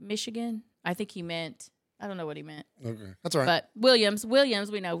 Michigan? I think he meant... I don't know what he meant. Okay, that's all right. But Williams,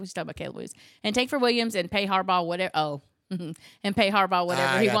 we know we're talking about Caleb Williams. And take for Williams and pay Harbaugh whatever. And pay Harbaugh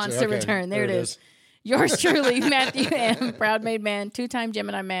whatever he wants to return. There it is. Yours truly, Matthew M., Proud Made Man, 2-time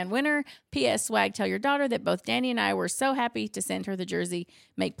Gemini Man winner. P.S. Swag, tell your daughter that both Danny and I were so happy to send her the jersey.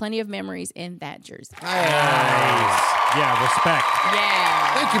 Make plenty of memories in that jersey. Nice. Yeah, respect.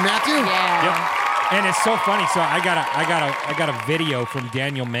 Yeah. Thank you, Matthew. Yeah. Yep. And it's so funny. So I got a video from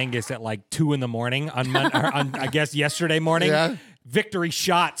Daniel Mangus at like 2 a.m. on I guess yesterday morning. Yeah. Victory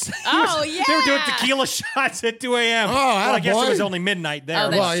shots. Oh, yeah. They were doing tequila shots at 2 a.m. Oh, well, I guess attaboy. it was only midnight there. Oh,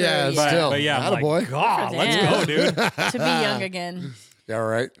 that's Well, yeah, true, still. But yeah, I'm Attaboy. like, God, For let's them. go, dude. To be young again. Yeah,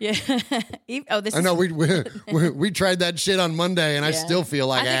 right. Yeah. This. I know we tried that shit on Monday, and I still feel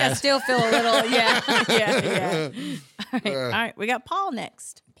like I still feel a little. Yeah. All right. We got Paul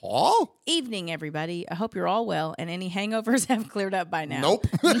next. Paul? Evening, everybody. I hope you're all well and any hangovers have cleared up by now. Nope.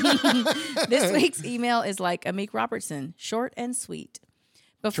 This week's email is like Amik Robertson, short and sweet.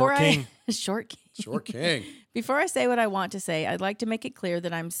 Short king. Short king. Before I say what I want to say, I'd like to make it clear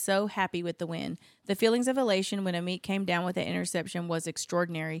that I'm so happy with the win. The feelings of elation when Amik came down with the interception was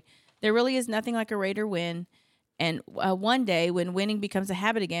extraordinary. There really is nothing like a Raider win. And one day when winning becomes a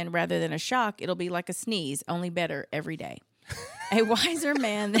habit again rather than a shock, it'll be like a sneeze, only better every day. A wiser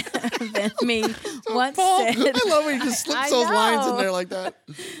man than me once said... I love when he just slips those lines in there like that.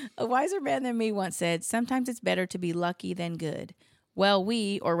 A wiser man than me once said, sometimes it's better to be lucky than good. Well,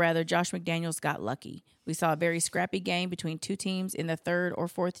 or rather Josh McDaniels, got lucky. We saw a very scrappy game between two teams in the third or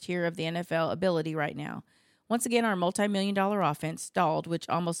fourth tier of the NFL ability right now. Once again, our multi-million-dollar offense stalled, which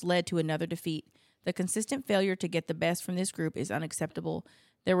almost led to another defeat. The consistent failure to get the best from this group is unacceptable.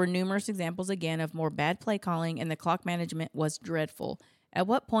 There were numerous examples again of more bad play calling, and the clock management was dreadful. At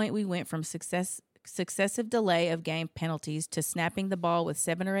what point we went from successive delay of game penalties to snapping the ball with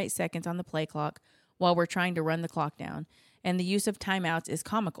 7 or 8 seconds on the play clock while we're trying to run the clock down. And the use of timeouts is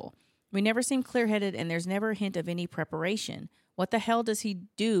comical. We never seem clear-headed, and there's never a hint of any preparation. What the hell does he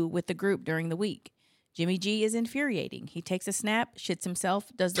do with the group during the week? Jimmy G is infuriating. He takes a snap, shits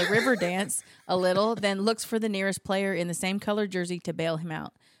himself, does the river dance a little, then looks for the nearest player in the same color jersey to bail him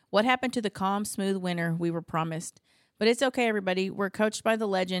out. What happened to the calm, smooth winner we were promised? But it's okay, everybody. We're coached by the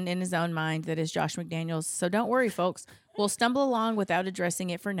legend in his own mind that is Josh McDaniels. So don't worry, folks. We'll stumble along without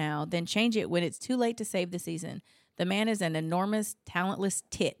addressing it for now, then change it when it's too late to save the season. The man is an enormous, talentless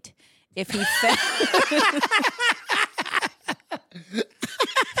tit. If he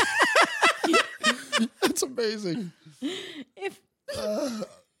That's amazing.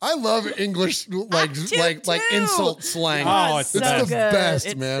 I love English like insult slang. Oh, it's so the good. best,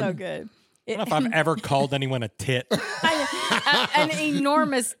 it's man. So good. I don't know if I've ever called anyone a tit. An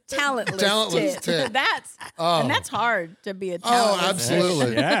enormous talentless tit. That's hard to be a talentless. Oh,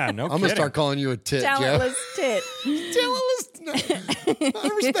 absolutely. Yeah, no I'm gonna start calling you a tit, talentless Jeff. tit. Talentless.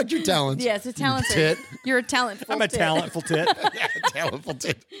 I respect your talents. Yes, a talented tit. You're a talentful. I'm a tit. talentful tit. Yeah, talentful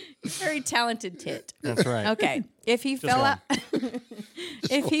tit. Very talented tit. That's right. Okay, if he fell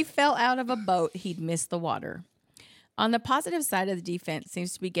out of a boat, he'd miss the water. On the positive side of the defense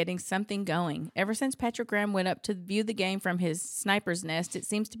seems to be getting something going. Ever since Patrick Graham went up to view the game from his sniper's nest, it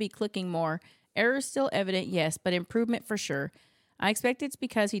seems to be clicking more. Errors still evident, yes, but improvement for sure. I expect it's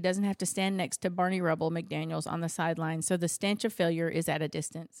because he doesn't have to stand next to Barney Rubble McDaniels on the sideline, so the stench of failure is at a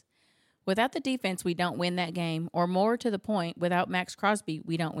distance. Without the defense, we don't win that game, or more to the point, without Max Crosby,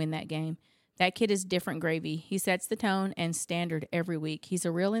 we don't win that game. That kid is different gravy. He sets the tone and standard every week. He's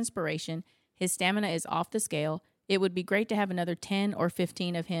a real inspiration. His stamina is off the scale. It would be great to have another 10 or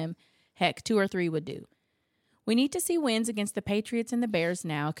 15 of him. Heck, 2 or 3 would do. We need to see wins against the Patriots and the Bears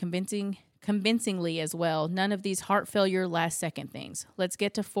now, convincingly as well. None of these heart failure last-second things. Let's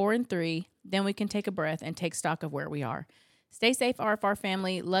get to 4 and 3, then we can take a breath and take stock of where we are. Stay safe, RFR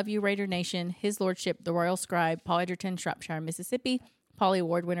family. Love you, Raider Nation. His Lordship, the Royal Scribe, Paul Edgerton, Shropshire, Mississippi. Pauly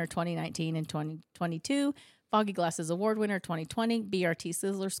Award winner 2019 and 2022. Foggy Glasses Award winner 2020. BRT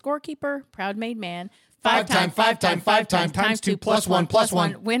Sizzler scorekeeper. Proud made man. 5 times 2 plus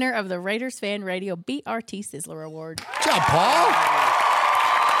 1. Winner of the Raiders Fan Radio BRT Sizzler Award. Good job, Paul.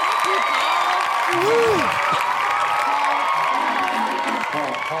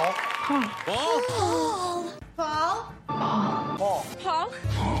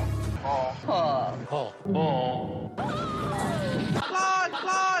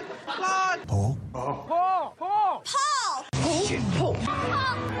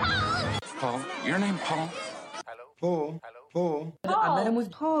 Paul, your name Paul? Paul. I met him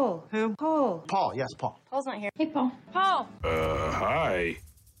with Paul. Who? Paul. Paul, yes, Paul. Paul's not here. Hey, Paul. Paul. Hi.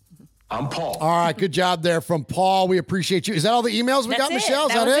 I'm Paul. All right, good job there from Paul. We appreciate you. Is that all the emails we got, Michelle?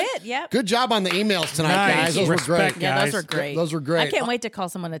 Is that was it? Yep. Good job on the emails tonight, guys. Those were great. Yeah, those were great. Those were great. I can't wait to call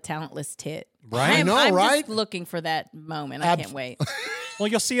someone a talentless tit. Right? I know, I'm right? just looking for that moment. I can't wait. Well,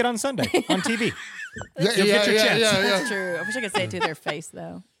 you'll see it on Sunday on TV. You'll get your chance. That's true. I wish I could say it to their face,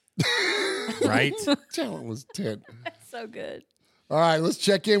 though. Right? Talentless tit. That's so good. All right, let's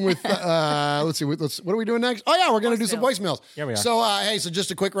check in with, let's see, what are we doing next? Oh, yeah, we're going to do some voicemails. Yeah, we are. So, hey, so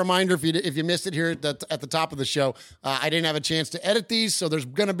just a quick reminder, if you missed it here at the top of the show, I didn't have a chance to edit these, so there's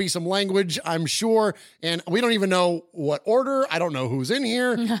going to be some language, I'm sure, and we don't even know what order. I don't know who's in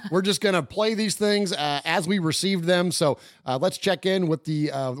here. We're just going to play these things as we received them. So let's check in with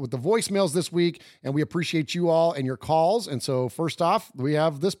the voicemails this week, and we appreciate you all and your calls. And so first off, we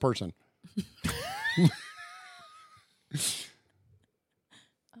have this person.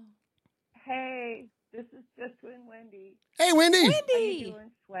 Hey, this is just Wendy. Hey, Wendy. How you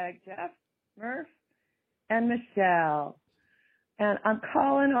doing, Swag Jeff, Murph, and Michelle? And I'm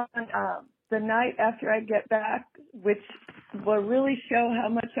calling on the night after I get back, which will really show how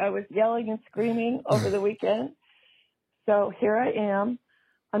much I was yelling and screaming over the weekend. So here I am.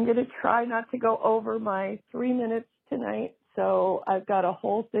 I'm going to try not to go over my 3 minutes tonight. So I've got a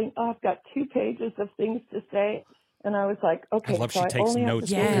whole thing. Oh, I've got 2 pages of things to say. And I was like, okay, I love so she I takes only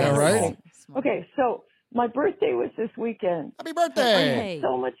notes. have to say Yeah, right? Okay, so my birthday was this weekend. Happy I birthday. had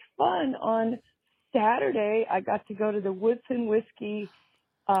so much fun. On Saturday, I got to go to the Woodson Whiskey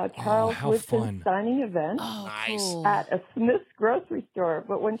Charles Woodson fun. signing event Cool. at a Smith's grocery store.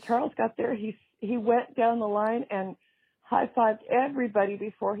 But when Charles got there, he went down the line and high-fived everybody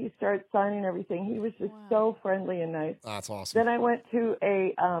before he started signing everything. He was just so friendly and nice. That's awesome. Then I went to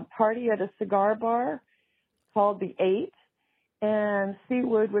a party at a cigar bar called The 8, and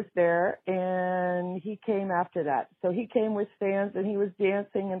Seawood was there, and he came after that. So he came with fans, and he was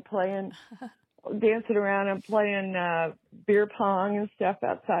dancing and dancing around and playing beer pong and stuff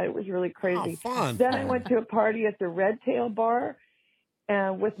outside. It was really crazy. Oh, fun. Then I went to a party at the Red Tail Bar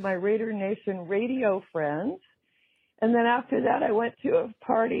with my Raider Nation radio friends. And then after that, I went to a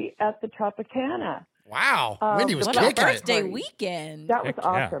party at the Tropicana. Wow. Wendy was What a kicking it. birthday weekend. That was Heck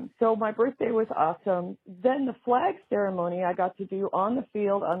yeah. awesome. So my birthday was awesome. Then the flag ceremony I got to do on the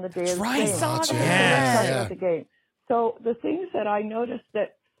field on the day of the right. game. I saw So that. that's Yeah. part of the game. So the things that I noticed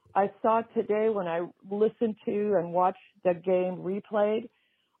that I saw today when I listened to and watched the game replayed,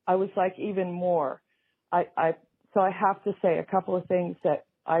 I was like even more. So I have to say a couple of things that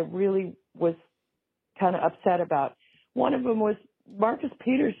I really was kind of upset about. One of them was Marcus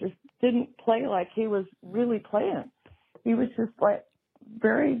Peters just didn't play like he was really playing. He was just like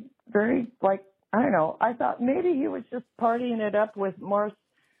very, very like, I don't know. I thought maybe he was just partying it up with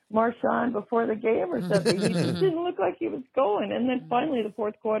Marshawn before the game or something. He just didn't look like he was going. And then finally the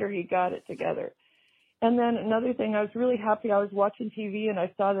fourth quarter, he got it together. And then another thing, I was really happy. I was watching TV and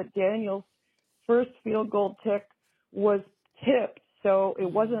I saw that Daniel's first field goal kick was tipped. So it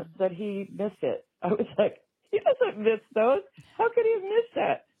wasn't that he missed it. I was like, he doesn't miss those. How could he have missed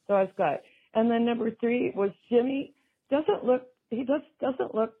that? So I was glad. And then number 3 was Jimmy doesn't look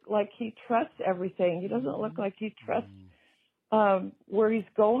like he trusts everything. He doesn't look like he trusts where he's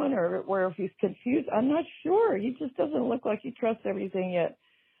going or where if he's confused. I'm not sure. He just doesn't look like he trusts everything yet.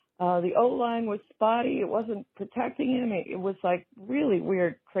 The O-line was spotty. It wasn't protecting him. It was like really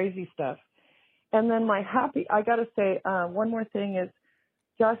weird, crazy stuff. And then I got to say, one more thing is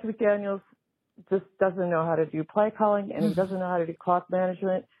Josh McDaniels just doesn't know how to do play calling, and he doesn't know how to do clock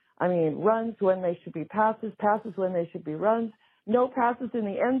management. I mean, runs when they should be passes, passes when they should be runs, no passes in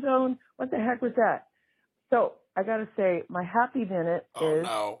the end zone. What the heck was that? So I got to say, my happy minute is...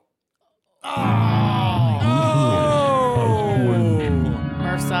 Murph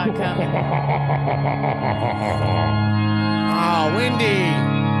saw it coming. Oh, Wendy.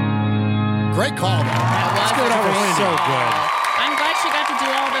 Great call, though. That was so good. I'm glad she got to do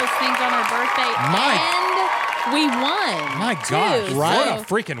all those things on her birthday. And we won. My too. gosh. Right? What a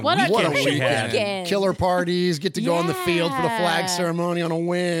freaking What a weekend great she had. weekend. Killer parties, get to go on the field for the flag Yeah. ceremony on a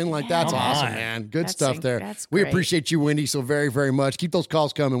win. Like, that's Come awesome, on. man. Good That's stuff there. that's We great. appreciate you, Wendy, so very, very much. Keep those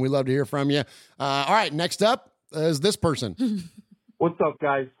calls coming. We love to hear from you. All right, next up is this person. What's up,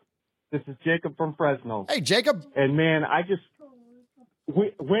 guys? This is Jacob from Fresno. Hey, Jacob. And, man,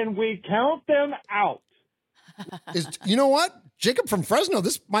 when we count them out. You know what? Jacob from Fresno,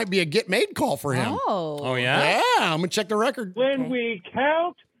 this might be a get-made call for him. Oh, yeah? Yeah, I'm going to check the record. When we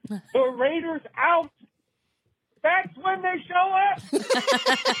count the Raiders out, that's when they show up.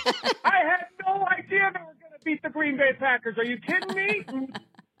 I had no idea they were going to beat the Green Bay Packers. Are you kidding me?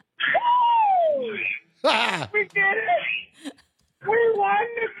 We did it. We won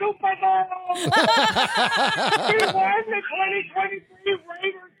the Super Bowl. We won the 2023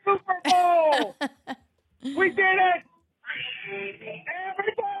 Raiders Super Bowl. We did it.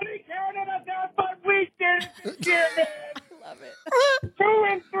 Everybody counted us out, but we did it this year, man. Love it. 2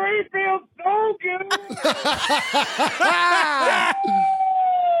 and 3 feels so good.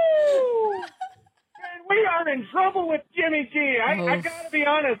 And we are in in trouble with Jimmy G. I got to be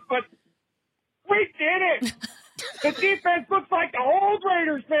honest, but we did it. The defense looks like the old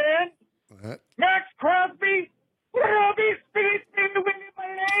Raiders, man. What? Max Crosby, Robbie Spillane.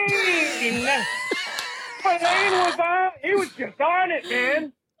 Spillane was on. He was just on it,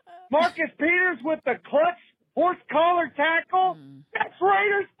 man. Marcus Peters with the clutch horse collar tackle. That's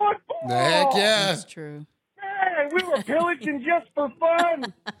Raiders football. Heck yeah. That's true. Man, we were pillaging just for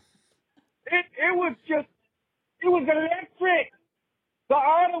fun. It was electric. The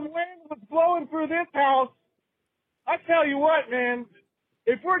autumn wind was blowing through this house. I tell you what, man,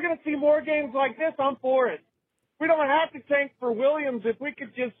 if we're going to see more games like this, I'm for it. We don't have to tank for Williams if we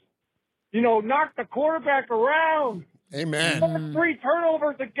could just, knock the quarterback around. Amen. 3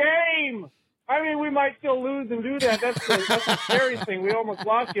 turnovers a game. I mean, we might still lose and do that. That's the scary thing. We almost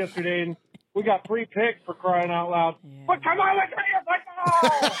lost yesterday, and we got 3 picks for crying out loud. Yeah. But come on, let's make it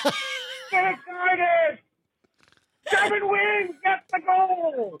football! Get excited! 7 wins, that's the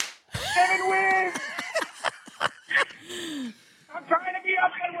goal! 7 wins! I'm trying to be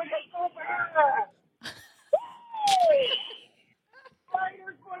up there with the so bad!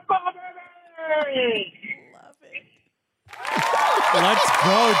 Raiders football, baby! Love it. Let's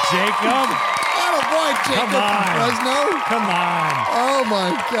go, Jacob. Oh, boy, Jacob. Come on. Fresno. Come on. Oh, my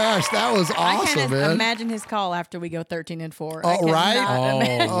gosh. That was I awesome, can't man. imagine his call after we go 13-4. Oh,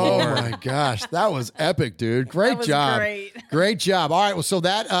 right? Oh, Lord. my gosh. That was epic, dude. Great That was job. great. Great job. All right. Well, so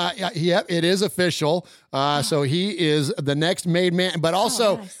that, it is official. So he is the next made man. But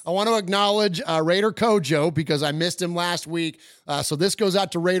also, nice. I want to acknowledge Raider Kojo because I missed him last week. So this goes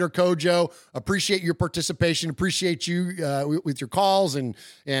out to Raider Kojo. Appreciate your participation. Appreciate you with your calls and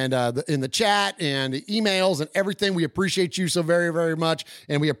in the chat and the emails and everything. We appreciate you so very, very much.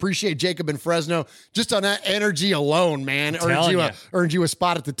 And we appreciate Jacob and Fresno just on that energy alone, man. Earned you a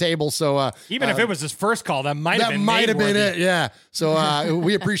spot at the table. So even if it was his first call, that might have been it. Yeah. So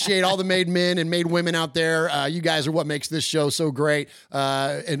we appreciate all the made men and made women out there. You guys are what makes this show so great.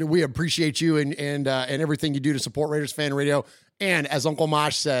 And we appreciate you and everything you do to support Raiders Fan Radio. And as Uncle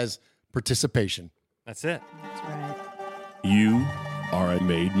Mosh says, participation. That's it. That's right. You are a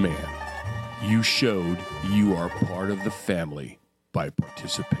made man. You showed you are part of the family by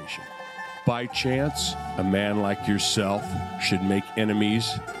participation. By chance, a man like yourself should make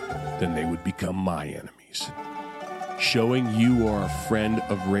enemies, then they would become my enemies. Showing you are a friend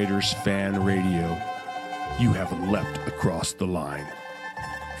of Raiders Fan Radio, you have leapt across the line.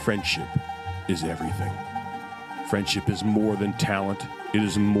 Friendship is everything. Friendship is more than talent. It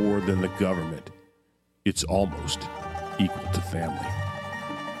is more than the government. It's almost equal to family.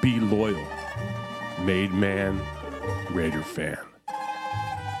 Be loyal. Made man, Raider fan.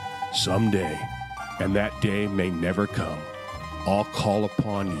 Someday, and that day may never come, I'll call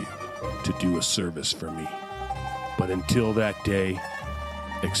upon you to do a service for me. But until that day,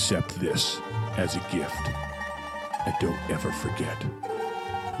 accept this as a gift. And don't ever forget,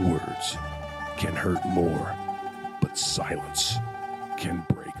 words can hurt more, but silence can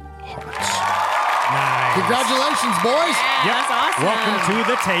break hearts. Nice. Congratulations, boys. Yeah, that's awesome. Welcome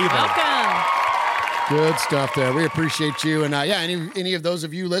to the table. Welcome. Good stuff there. We appreciate you. And any of those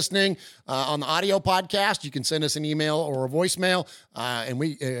of you listening on the audio podcast, you can send us an email or a voicemail. And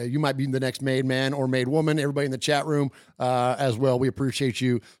you might be the next made man or made woman. Everybody in the chat room as well. We appreciate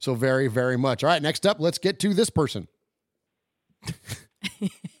you so very, very much. All right, next up, let's get to this person.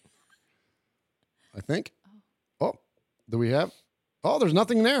 I think. Oh, do we have? Oh, there's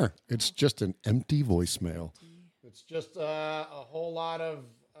nothing there. It's just an empty voicemail. It's just a whole lot of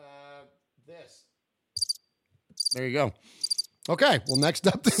this. There you go. Okay. Well, next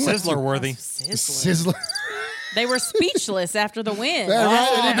up, Sizzler worthy. Sizzler. They were speechless after the win. Yeah,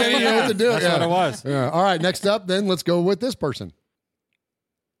 right. They didn't know what to do. That's what it was. Yeah. All right. Next up, then let's go with this person.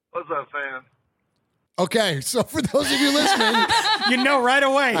 What's up, fam? Okay, so for those of you listening, you know right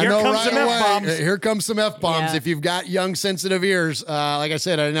away. Here comes some F-bombs. Here comes some F-bombs. Yeah. If you've got young, sensitive ears, like I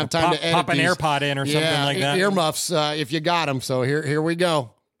said, I didn't have time to edit pop an these. AirPod in or something like that. Earmuffs, if you got them. So here we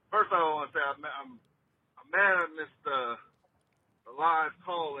go. First, I want to say I'm mad I missed the live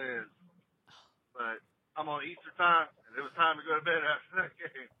call-in, but I'm on Easter time, and it was time to go to bed after that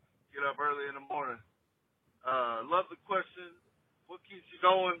game. Get up early in the morning. Love the question. What keeps you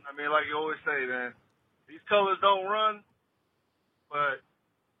going? I mean, like you always say, man, these colors don't run, but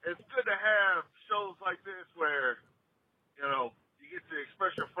it's good to have shows like this where, you get to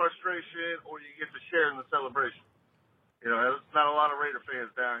express your frustration or you get to share in the celebration. There's not a lot of Raider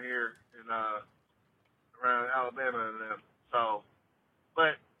fans down here in around Alabama and them. So,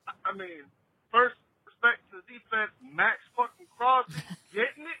 but, I mean, first, respect to the defense. Max fucking Crosby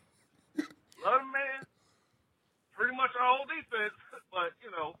getting it. Love him, man.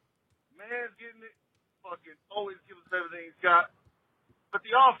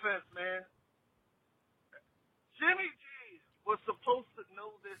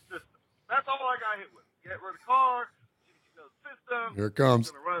 got hit with. Get rid of the car. System. Here it comes.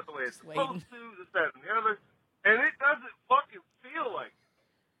 It's going to run it the way it's supposed to, this, that, and the other. And it doesn't fucking feel like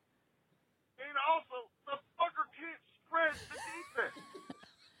it. And also, the fucker can't spread the defense.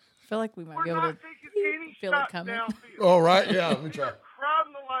 I feel like we might be able to feel it coming. Oh, right? Yeah, let me try.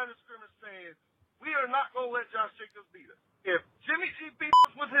 Crowding the line of scrimmage saying, we are not going to let Josh Jacobs beat us. If Jimmy G beats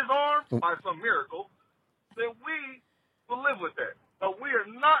us with his arm by some miracle, then we will live with that. But we are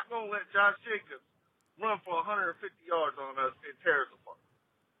not going to let Josh Jacobs run for 150 yards on us and tear us apart.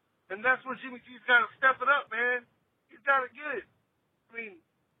 And that's when Jimmy G's got to step it up, man. He's got to get it. I mean,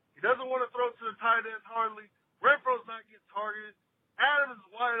 he doesn't want to throw to the tight end hardly. Renfro's not getting targeted. Adams is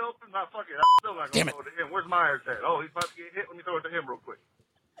wide open. Not fucking. I'm still not going to throw it to him. Where's Myers at? Oh, he's about to get hit. Let me throw it to him real quick.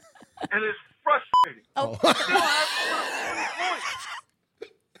 And it's frustrating. Oh. Still have 20 points.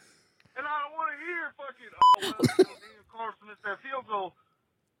 And I don't want to hear fucking, Daniel Carlson missed that field goal.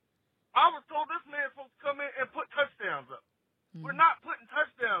 I was told this man's supposed to come in and put touchdowns up. We're not putting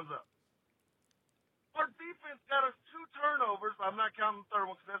touchdowns up. Our defense got us 2 turnovers. I'm not counting the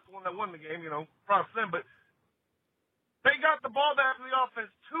third one because that's the one that won the game, props to them. But they got the ball back to the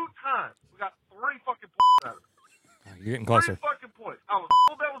offense 2 times. We got 3 fucking points out of it. You're getting closer. 3 fucking points. I was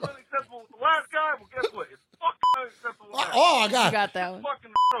told that was unacceptable with the last guy. Well, guess what? It's fucking unacceptable now. Oh, I got it. You got that one.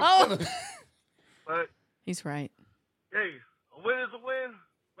 Fucking But he's right. Hey, a win is a win.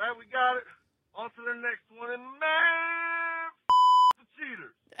 Glad we got it. On to the next one. And man, the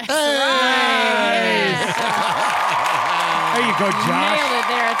cheaters. Hey! There you go, Josh. Nailed it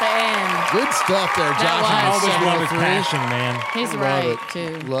there at the end. Good stuff there, Josh. I on always love his 703. passion, man. He's Love right, it.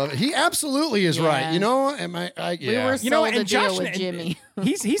 too. Love it. He absolutely is right. Yeah. You know, yeah. We were sold a and deal Josh, with Jimmy.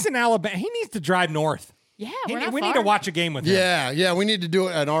 He's in Alabama. He needs to drive north. Yeah, we need to watch a game with him. Yeah, we need to do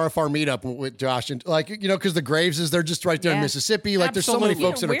an RFR meetup with Josh, and because the Graveses, they're just right there in Mississippi. Like, there's so many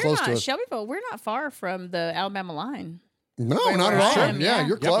folks that are close to us. Shelbyville, we're not far from the Alabama line. No, Where not we're at all. at. Yeah,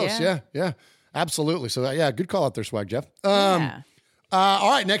 you're close. Yeah, absolutely. So good call out there, Swag Jeff. All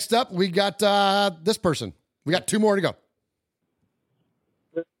right, next up we got this person. We got 2 more to go.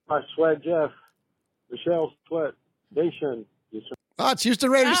 My Swag Jeff, Michelle Sweat Nation. Oh, it's Houston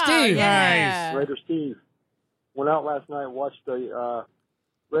Raider Steve. Nice. Raider Steve. Went out last night, watched the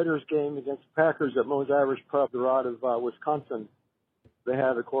Raiders game against the Packers at Moe's Irish Pub, the Rod of Wisconsin. They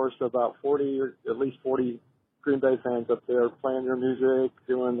had, of course, about 40 or at least 40 Green Bay fans up there playing their music,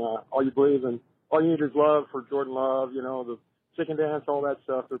 doing All You Believe and All You Need Is Love for Jordan Love, the chicken dance, all that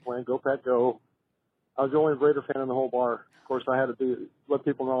stuff. They're playing Go Pack Go. I was the only Raider fan in the whole bar. Of course, I had to let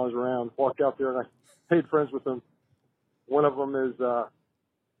people know I was around. Walked out there, and I made friends with them. One of them is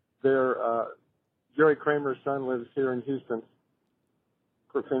Jerry Kramer's son lives here in Houston,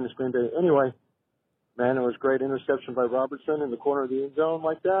 famous Green Bay. Anyway, man, it was great interception by Robertson in the corner of the end zone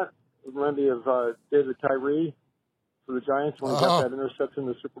like that. It reminded me of David Tyree for the Giants when he got that interception in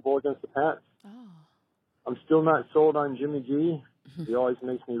the Super Bowl against the Pats. I'm still not sold on Jimmy G. He always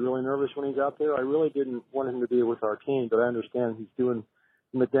makes me really nervous when he's out there. I really didn't want him to be with our team, but I understand he's doing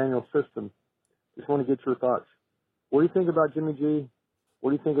the McDaniel system. Just want to get your thoughts. What do you think about Jimmy G?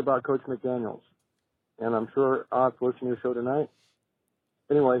 What do you think about Coach McDaniels? And I'm sure I'll have to listen to your show tonight.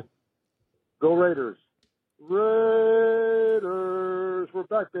 Anyway, go Raiders. Raiders. We're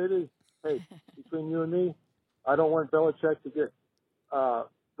back, baby. Hey, between you and me, I don't want Belichick to get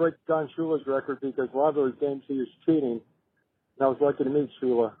break Don Shula's record because a lot of those games he was cheating. And I was lucky to meet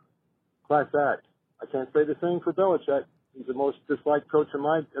Shula. Class act. I can't say the same for Belichick. He's the most disliked coach in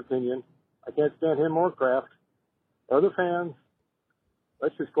my opinion. I can't stand him or Kraft. Other fans,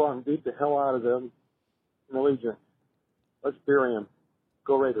 let's just go out and beat the hell out of them in Allegiant. Let's bury him.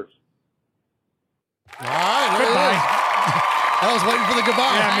 Go Raiders. All right, goodbye. I was waiting for the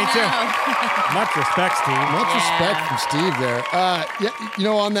goodbye. Yeah, me too. Much respect, Steve. Much respect from Steve there.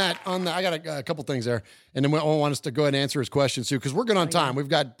 On that, I got a couple things there, and then I want us to go ahead and answer his questions too, because we're good on time. We've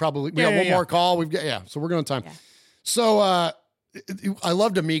got probably one more call. So we're good on time. Yeah. So I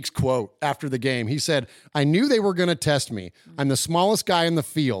loved Amik's quote after the game. He said, "I knew they were going to test me. I'm the smallest guy in the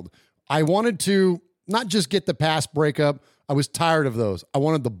field. I wanted to not just get the pass breakup. I was tired of those. I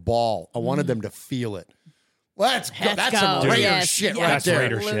wanted the ball. I wanted them to feel it." Let's go. That's some Raider shit right there.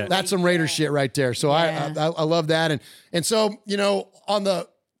 Raider shit. That's some Raider shit right there. So I love that. And so, on the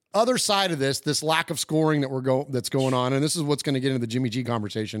other side of this lack of scoring that's going on, and this is what's going to get into the Jimmy G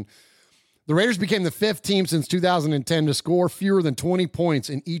conversation. The Raiders became the 5th team since 2010 to score fewer than 20 points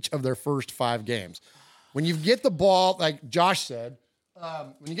in each of their first 5 games. When you get the ball, like Josh said,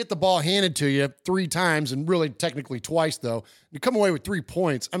 when you get the ball handed to you 3 times, and really technically twice though, you come away with 3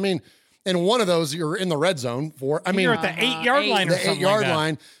 points. I mean, and one of those you're in the red zone for. I mean, you're at the 8-yard line or the something 8-yard like that.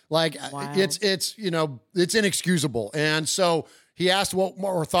 line. Like it's it's inexcusable. And so he asked what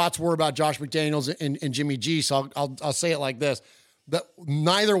our thoughts were about Josh McDaniels and Jimmy G. So I'll say it like this: that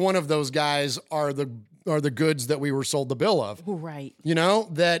neither one of those guys are the goods that we were sold the bill of. Right.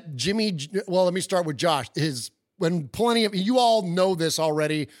 That Jimmy. Well, let me start with Josh. When plenty of you all know this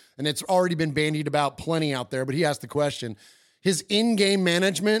already, and it's already been bandied about plenty out there. But he asked the question: his in-game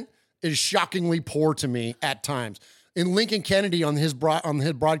management is shockingly poor to me at times. In Lincoln Kennedy on his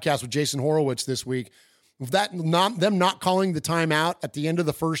broadcast with Jason Horowitz this week, them not calling the timeout at the end of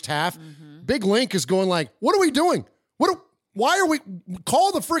the first half, Big Link is going like, "What are we doing? Why are we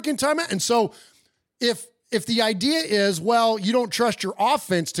call the freaking timeout?" And so, if the idea is, well, you don't trust your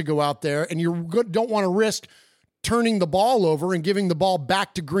offense to go out there, and you don't want to risk turning the ball over and giving the ball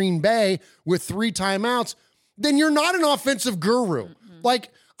back to Green Bay with 3 timeouts, then you're not an offensive guru.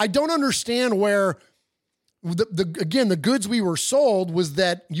 Like, I don't understand where the goods we were sold was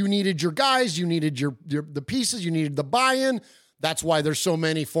that you needed your guys, you needed the pieces, you needed the buy-in. That's why there's so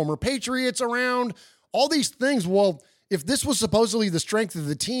many former Patriots around. All these things. Well, if this was supposedly the strength of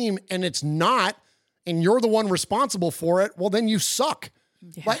the team and it's not, and you're the one responsible for it, well, then you suck.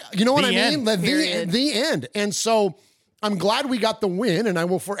 Yeah. Like, you know what I mean? The end. And so I'm glad we got the win, and I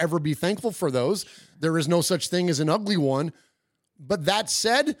will forever be thankful for those. There is no such thing as an ugly one. But that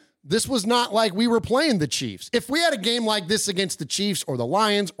said, this was not like we were playing the Chiefs. If we had a game like this against the Chiefs or the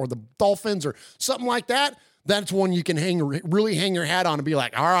Lions or the Dolphins or something like that, that's one you can really hang your hat on and be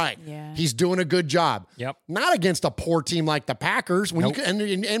like, all right, he's doing a good job. Yep. Not against a poor team like the Packers. When and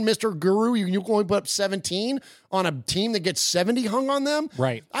Mr. Guru, you can only put up 17 on a team that gets 70 hung on them.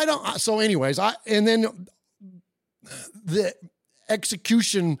 Right. So anyways, and then the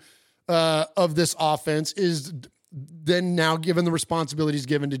execution of this offense is then now given the responsibilities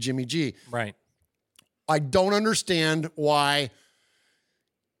given to Jimmy G. Right. I don't understand why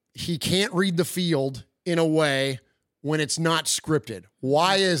he can't read the field in a way when it's not scripted.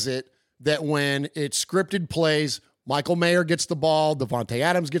 Why is it that when it's scripted plays, Michael Mayer gets the ball, Devontae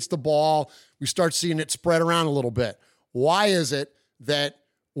Adams gets the ball, we start seeing it spread around a little bit? Why is it that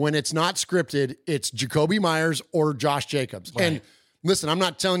when it's not scripted, it's Jacoby Myers or Josh Jacobs? Right. And listen, I'm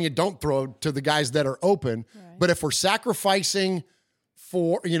not telling you don't throw to the guys that are open, but if we're sacrificing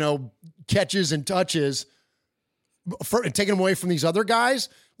for, catches and touches and taking them away from these other guys,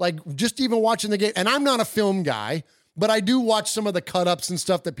 like just even watching the game, and I'm not a film guy, but I do watch some of the cut-ups and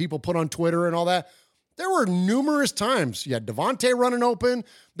stuff that people put on Twitter and all that. There were numerous times you had Devontae running open.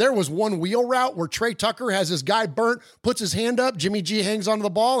 There was one wheel route where Trey Tucker has his guy burnt, puts his hand up, Jimmy G hangs onto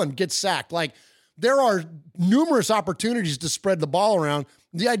the ball and gets sacked. Like, there are numerous opportunities to spread the ball around.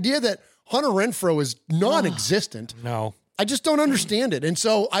 The idea that Hunter Renfrow is non-existent. No. I just don't understand it. And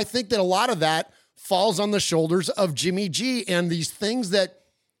so I think that a lot of that falls on the shoulders of Jimmy G, and these things that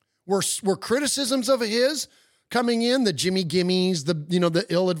were criticisms of his coming in, the Jimmy Gimmies, the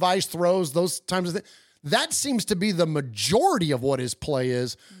ill-advised throws, those times. That seems to be the majority of what his play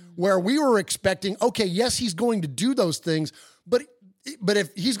is, where we were expecting, okay, yes, he's going to do those things, but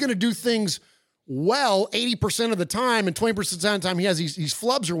if he's going to do things well 80% of the time and 20% of the time he has these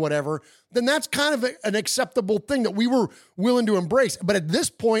flubs or whatever, then that's kind of an acceptable thing that we were willing to embrace. But at this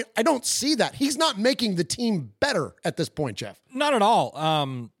point, I don't see that. He's not making the team better at this point, Jeff. Not at all.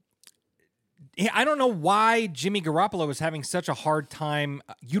 I don't know why Jimmy Garoppolo is having such a hard time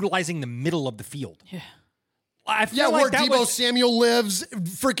utilizing the middle of the field. Yeah. I feel like where Deebo Samuel lives,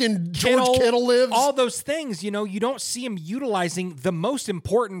 freaking George Kittle lives. All those things, you don't see him utilizing the most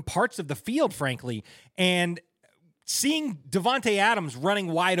important parts of the field, frankly. And seeing Devontae Adams running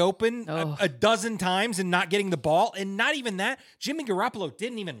wide open a dozen times and not getting the ball, and not even that, Jimmy Garoppolo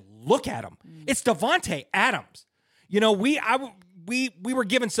didn't even look at him. It's Devontae Adams. We were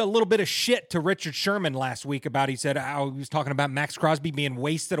giving a little bit of shit to Richard Sherman last week about, he said how he was talking about Max Crosby being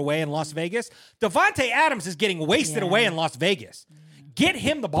wasted away in Las Vegas. Devontae Adams is getting wasted away in Las Vegas. Get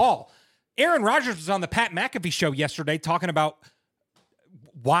him the ball. Aaron Rodgers was on the Pat McAfee show yesterday talking about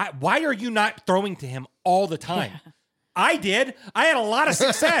why are you not throwing to him all the time? Yeah. I did. I had a lot of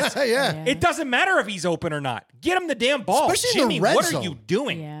success. It doesn't matter if he's open or not. Get him the damn ball. Especially Jimmy, in the red what zone. are you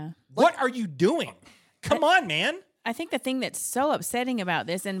doing? Yeah. What are you doing? Come on, man. I think the thing that's so upsetting about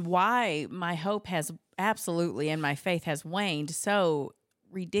this, and why my hope has absolutely and my faith has waned so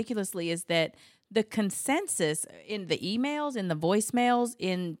ridiculously, is that the consensus in the emails, in the voicemails,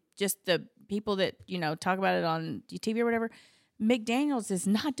 in just the people that, talk about it on TV or whatever, McDaniels is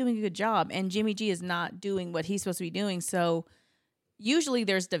not doing a good job, and Jimmy G is not doing what he's supposed to be doing. So, usually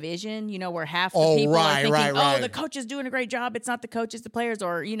there's division, where half the people are thinking, the coach is doing a great job. It's not the coach, it's the players.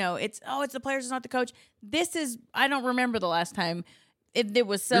 Or, it's the players, it's not the coach. I don't remember the last time it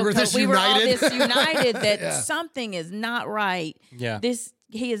was so. We were all this united that something is not right. Yeah.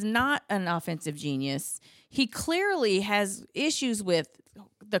 He is not an offensive genius. He clearly has issues with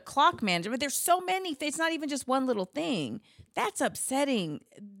the clock management. There's so many. It's not even just one little thing. That's upsetting.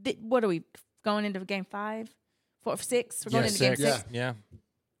 What are we going into game 5? 4, 6? We're going into game 6. Yeah.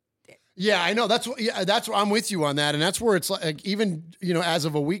 Yeah, I know. That's what I'm with you on that, and that's where it's like even as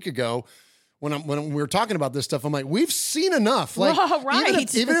of a week ago, when we were talking about this stuff, I'm like, we've seen enough. Like,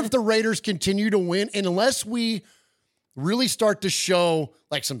 right. even if the Raiders continue to win, and unless we really start to show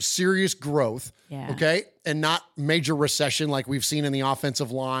like some serious growth, okay, and not major recession like we've seen in the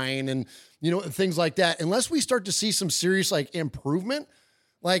offensive line and things like that, unless we start to see some serious like improvement,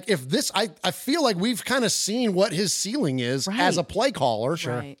 like if this, I feel like we've kind of seen what his ceiling is as a play caller,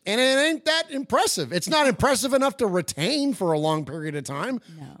 Right. and it ain't that impressive. It's not impressive enough to retain for a long period of time.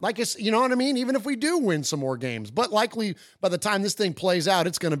 No. Like it's, you know what I mean? Even if we do win some more games, but likely by the time this thing plays out,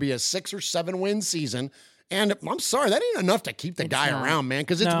 it's going to be a 6 or 7 win season. And I'm sorry, that ain't enough to keep the guy around, man.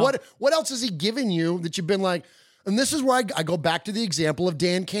 Because it's what else is he giving you that you've been like? And this is where I go back to the example of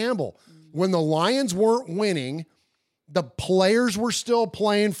Dan Campbell. When the Lions weren't winning, the players were still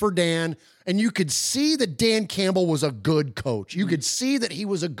playing for Dan, and you could see that Dan Campbell was a good coach. You could see that he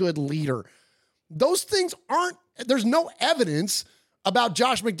was a good leader. Those things there's no evidence about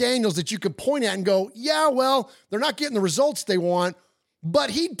Josh McDaniels that you could point at and go, yeah, well, they're not getting the results they want, but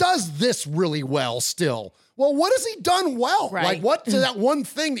he does this really well still. Well, what has he done well? Right. Like what's that one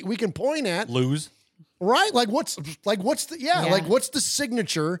thing that we can point at? Lose. Right? what's the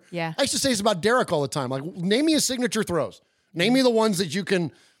signature? Yeah. I used to say this about Derek all the time. Like, name me his signature throws. Name me the ones that you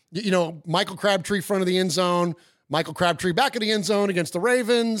can, Michael Crabtree front of the end zone, Michael Crabtree back of the end zone against the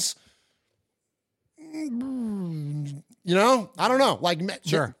Ravens. I don't know. Like,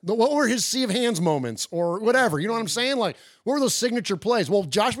 sure. What were his sea of hands moments or whatever? You know what I'm saying? Like, what were those signature plays? Well,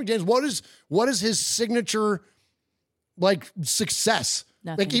 Josh McDaniels, what is his signature, like, success?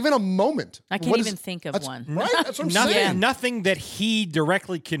 Nothing. Like even a moment. I can't even think of one. Right? That's what I'm saying. Nothing that he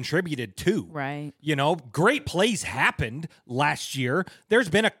directly contributed to. Right. Great plays happened last year. There's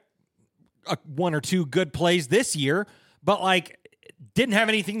been a 1 or 2 good plays this year, but like didn't have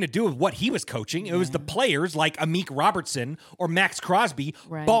anything to do with what he was coaching. It was the players like Amik Robertson or Max Crosby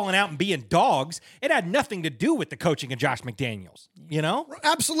balling out and being dogs. It had nothing to do with the coaching of Josh McDaniels,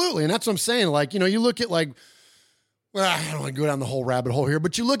 Absolutely. And that's what I'm saying. Like, you look at like, well, I don't want to go down the whole rabbit hole here,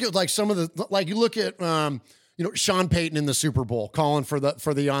 but you look at like some of the, like you look at, Sean Payton in the Super Bowl calling for the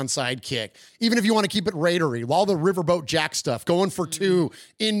onside kick. Even if you want to keep it Raidery, all the Riverboat Jack stuff, going for 2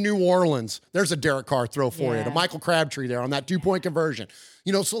 in New Orleans. There's a Derek Carr throw for you. To Michael Crabtree there on that 2-point conversion.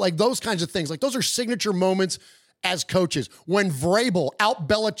 So like those kinds of things, like those are signature moments as coaches. When Vrabel out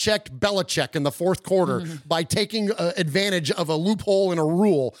Belichick in the fourth quarter by taking advantage of a loophole in a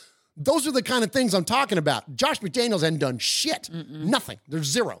rule. Those are the kind of things I'm talking about. Josh McDaniels hadn't done shit. Nothing. There's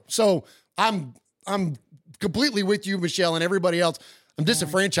 0. So I'm completely with you, Michelle, and everybody else. I'm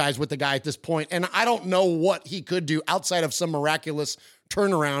disenfranchised with the guy at this point, and I don't know what he could do outside of some miraculous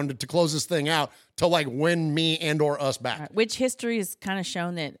turnaround to close this thing out to like win me and or us back. Right. Which history has kind of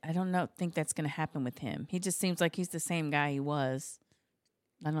shown that I don't think that's going to happen with him. He just seems like he's the same guy he was.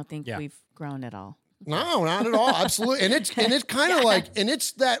 I don't think we've grown at all. No, not at all. Absolutely. And it's kind of like, and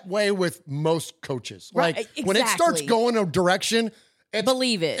it's that way with most coaches. Right, like when it starts going a direction,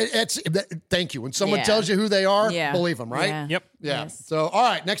 believe it. Thank you. When someone tells you who they are, believe them, right? Yeah. Yep. Yeah. Yes. So, all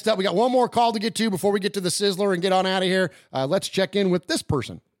right, next up, we got one more call to get to before we get to the Sizzler and get on out of here. Let's check in with this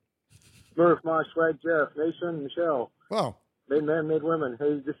person. Murph, Mosh, Swag, Jeff, Nation, Michelle. Wow. Made men, made women.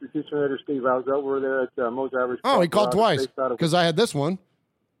 Hey, this is Houston Raider Steve. I was over there at Mo's Average. Oh, he called twice because I had this one.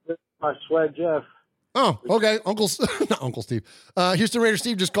 Mosh, Swag, Jeff. Oh, okay. Not Uncle Steve. Houston Raider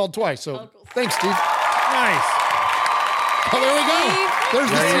Steve just called twice. So thanks, Steve. Nice. Oh, there we go.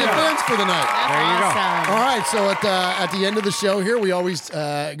 There's the sea of fans for the night. There you go. All right. So at the end of the show here, we always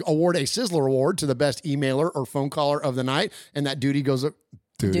award a Sizzler Award to the best emailer or phone caller of the night. And that duty goes over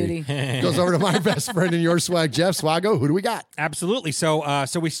to my best friend and your Swag, Jeff. Swaggo, who do we got? Absolutely. So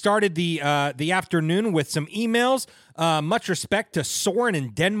we started the afternoon with some emails. Much respect to Soren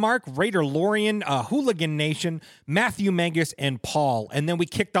in Denmark, Raider Lorian, Hooligan Nation, Matthew Mangus, and Paul. And then we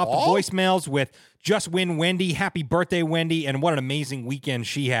kicked off the voicemails with Just Win Wendy. Happy birthday, Wendy. And what an amazing weekend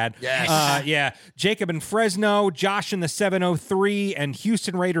she had. Yes. Yeah. Jacob in Fresno, Josh in the 703, and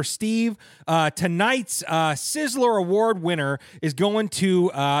Houston Raider Steve. Tonight's Sizzler Award winner is going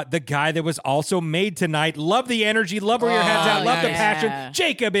to the guy that was also made tonight. Love the energy. Love where your head's at. Love the passion.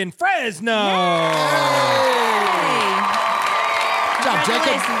 Jacob in Fresno. Good job,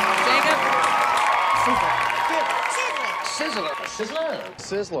 Jacob.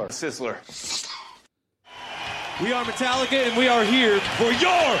 Sizzler. We are Metallica, and we are here for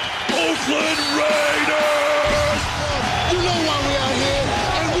your Oakland Raiders! You know why we out here,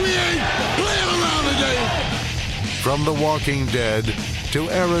 and we ain't playing around today. From The Walking Dead to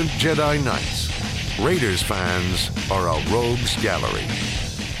errant Jedi Knights, Raiders fans are a rogues gallery.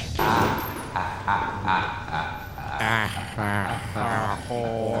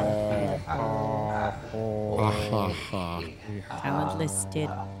 Talent listed.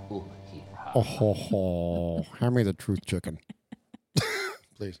 Hand me the truth chicken.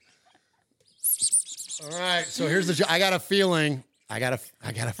 Please. All right, so here's the I got a feeling. I got a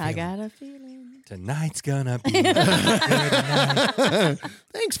feeling. Tonight's gonna be a good night.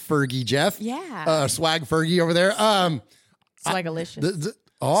 Thanks, Fergie Jeff. Yeah. Swag Fergie over there. Swagalicious.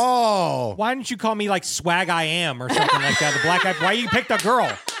 Why didn't you call me like Swag I Am or something like that? The black guy. Why you picked a girl?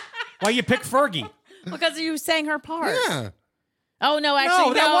 Why you picked Fergie? Because you sang her part. Yeah. Oh no,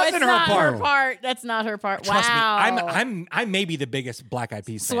 actually, that wasn't it's her not part. her part. That's not her part. Trust wow. me, I may be the biggest Black Eyed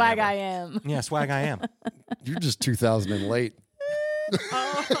Peas fan Swag ever. I Am. Yeah, Swag I Am. You're just 2000 and late.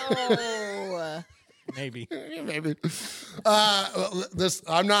 Oh. Maybe. Maybe.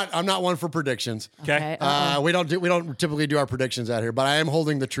 I'm not one for predictions. Okay. We don't typically do our predictions out here, but I am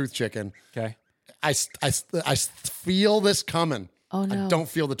holding the truth chicken. Okay. I feel this coming. Oh no. I don't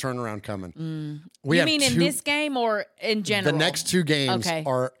feel the turnaround coming. You mean in this game or in general? The next two games Okay.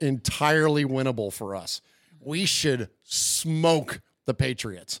 are entirely winnable for us. We should smoke the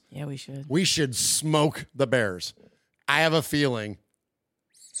Patriots. Yeah, we should. We should smoke the Bears. I have a feeling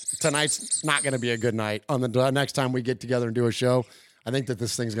tonight's not going to be a good night. On the next time we get together and do a show, I think that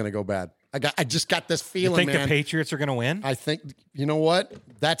this thing's going to go bad. I just got this feeling, You think man. the Patriots are going to win? I think, you know what?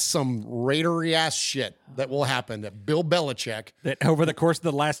 That's some Raidery ass shit that will happen. That Bill Belichick. That over the course of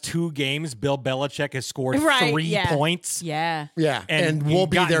the last two games, Bill Belichick has scored 3 points. Yeah. Yeah. And we'll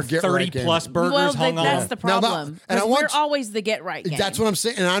be there get 30 right game. plus burgers Well, hung on. that's the problem. and I Because want we're always the get right game. That's what I'm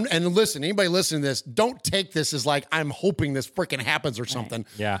saying. And listen, anybody listening to this, don't take this as like I'm hoping this freaking happens or something.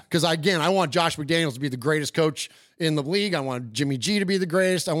 Yeah. Because again, I want Josh McDaniels to be the greatest coach in the league. I want Jimmy G to be the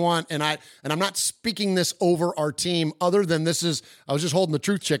greatest. And I'm not speaking this over our team other than I was just holding the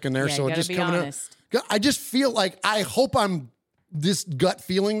truth chicken there. Yeah, So you it just gotta be coming honest. up. I just feel like I hope this gut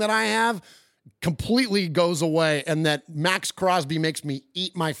feeling that I have completely goes away and that Max Crosby makes me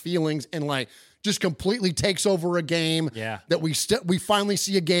eat my feelings and like just completely takes over a game. Yeah. That we finally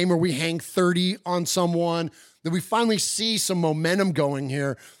see a game where we hang 30 on someone, that we finally see some momentum going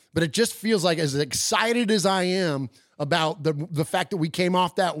here. But it just feels like as excited as I am about the fact that we came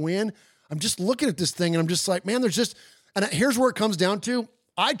off that win, I'm just looking at this thing and I'm just like, man, and here's where it comes down to.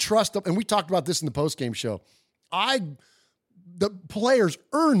 I trust them, and we talked about this in the postgame show. The players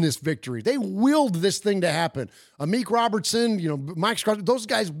earned this victory. They willed this thing to happen. Amik Robertson, Mike Scott, those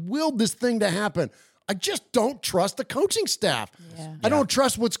guys willed this thing to happen. I just don't trust the coaching staff. Yeah. I don't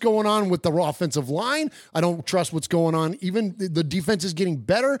trust what's going on with the offensive line. I don't trust what's going on. Even the defense is getting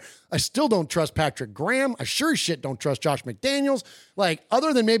better. I still don't trust Patrick Graham. I sure as shit don't trust Josh McDaniels. Like,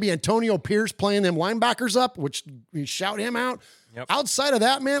 other than maybe Antonio Pierce playing them linebackers up, which we shout him out. Yep. Outside of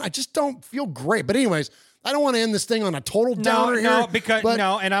that, man, I just don't feel great. But anyways, I don't want to end this thing on a total downer here.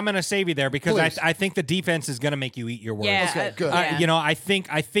 And I'm going to save you there because Please. I think the defense is going to make you eat your words. Yeah, Okay, good. I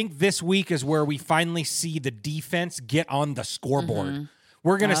think this week is where we finally see the defense get on the scoreboard. Mm-hmm.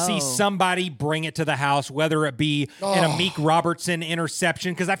 We're going to see somebody bring it to the house, whether it be an Amik Robertson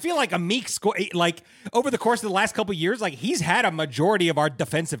interception, because I feel like Amik, over the course of the last couple of years, like he's had a majority of our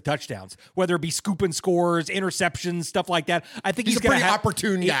defensive touchdowns, whether it be scooping scores, interceptions, stuff like that. I think he's a pretty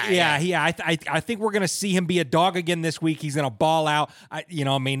opportune guy. Yeah. I think we're going to see him be a dog again this week. He's going to ball out.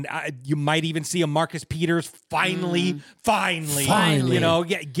 You might even see a Marcus Peters finally,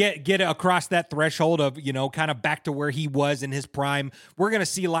 get across that threshold of, kind of back to where he was in his prime. We're going to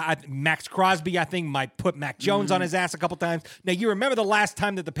see a lot. Max Crosby, I think, might put Mac Jones on his ass a couple times. Now, you remember the last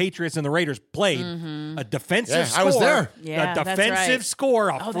time that the Patriots and the Raiders played a defensive score. I was there. Yeah, a defensive score,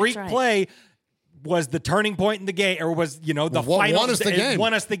 a freak play was the turning point in the game, or was, the final. Won us the game.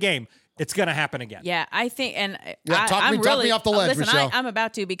 Won us the game. it's going to happen again. Yeah, I think, and talk me off the ledge, listen, Michelle. I'm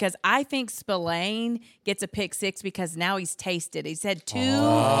about to, because I think Spillane gets a pick 6 because now he's tasted. He's had two,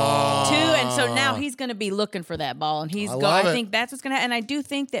 and so now he's going to be looking for that ball, and I think that's what's going to happen. And I do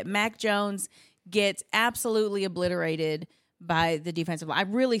think that Mac Jones gets absolutely obliterated by the defensive line. I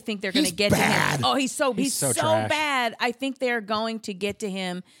really think they're going to get to him. Oh, he's so bad. I think they're going to get to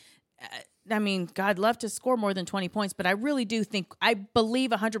him. I mean, God, love to score more than 20 points, but I really do think, I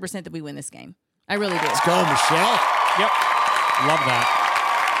believe 100% that we win this game. I really do. Let's go, Michelle. Yep. Love that.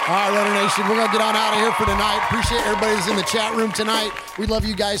 All right, Raider Nation, we're going to get on out of here for tonight. Appreciate everybody who's in the chat room tonight. We love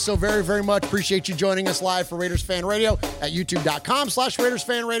you guys so very, very much. Appreciate you joining us live for Raiders Fan Radio at youtube.com/Raiders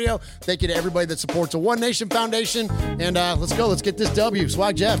Fan Radio. Thank you to everybody that supports the One Nation Foundation. And let's go. Let's get this W.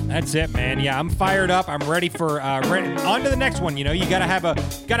 Swag Jeff. That's it, man. Yeah, I'm fired up. I'm ready for on to the next one. You know, you gotta have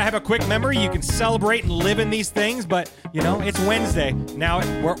a quick memory. You can celebrate and live in these things, but you know, it's Wednesday now.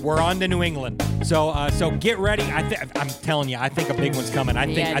 We're on to New England. So get ready. I'm telling you, I think a big one's coming.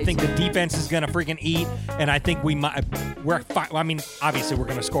 I think the defense is gonna freaking eat, and I think we might. I mean, obviously, we're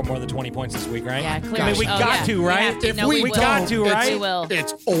gonna score more than 20 points this week, right? Yeah, clearly. I mean, we got to, right? We got to, right? We will.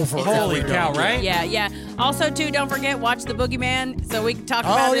 It's over. Holy cow, right? Yeah. Also, too, don't forget, watch the Boogeyman so we can talk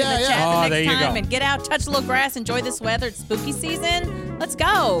about it in the chat the next time. And get out, touch a little grass, enjoy this weather. It's spooky season. Let's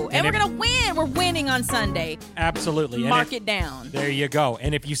go. And we're going to win. We're winning on Sunday. Absolutely. Mark it down. There you go.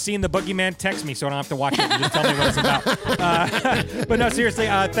 And if you've seen the Boogeyman, text me so I don't have to watch it. And just tell me what it's about. But no, seriously,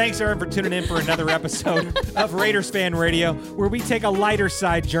 thanks, Aaron, for tuning in for another episode of Raiders Fan Radio, where we take a lighter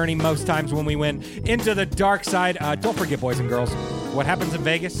side journey most times when we win into the dark side. Don't forget, boys and girls, what happens in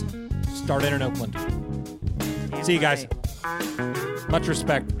Vegas started in Oakland. See you guys. Much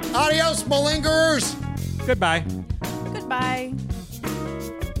respect. Adios, malingerers. Goodbye. Goodbye.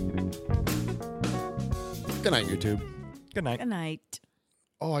 Good night, YouTube. Good night. Good night.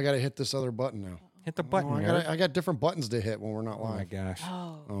 Oh, I got to hit this other button now. Hit the button. I got different buttons to hit when we're not live. Oh my gosh.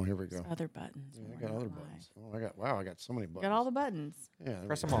 Oh, here we go. Other buttons. Yeah, I got other buttons. Oh, I got so many buttons. Got all the buttons. Yeah,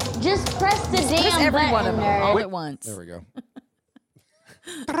 press them all. Just press the damn every button, one of them nerd. all at once. There we go.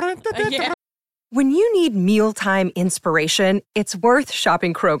 Yeah. When you need mealtime inspiration, it's worth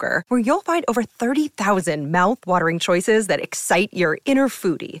shopping Kroger, where you'll find over 30,000 mouth-watering choices that excite your inner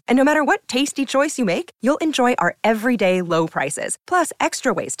foodie. And no matter what tasty choice you make, you'll enjoy our everyday low prices, plus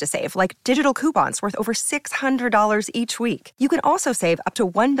extra ways to save, like digital coupons worth over $600 each week. You can also save up to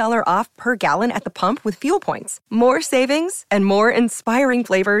 $1 off per gallon at the pump with fuel points. More savings and more inspiring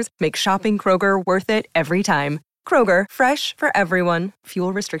flavors make shopping Kroger worth it every time. Kroger, fresh for everyone.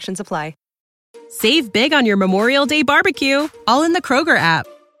 Fuel restrictions apply. Save big on your Memorial Day barbecue, all in the Kroger app.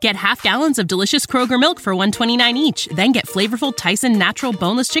 Get half gallons of delicious Kroger milk for $1.29 each. Then get flavorful Tyson natural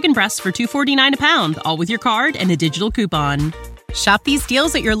boneless chicken breasts for $2.49 a pound, all with your card and a digital coupon. Shop these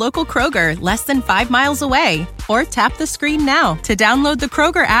deals at your local Kroger, less than 5 miles away. Or tap the screen now to download the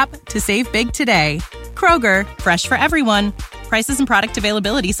Kroger app to save big today. Kroger, fresh for everyone. Prices and product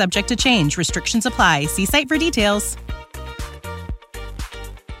availability subject to change. Restrictions apply. See site for details.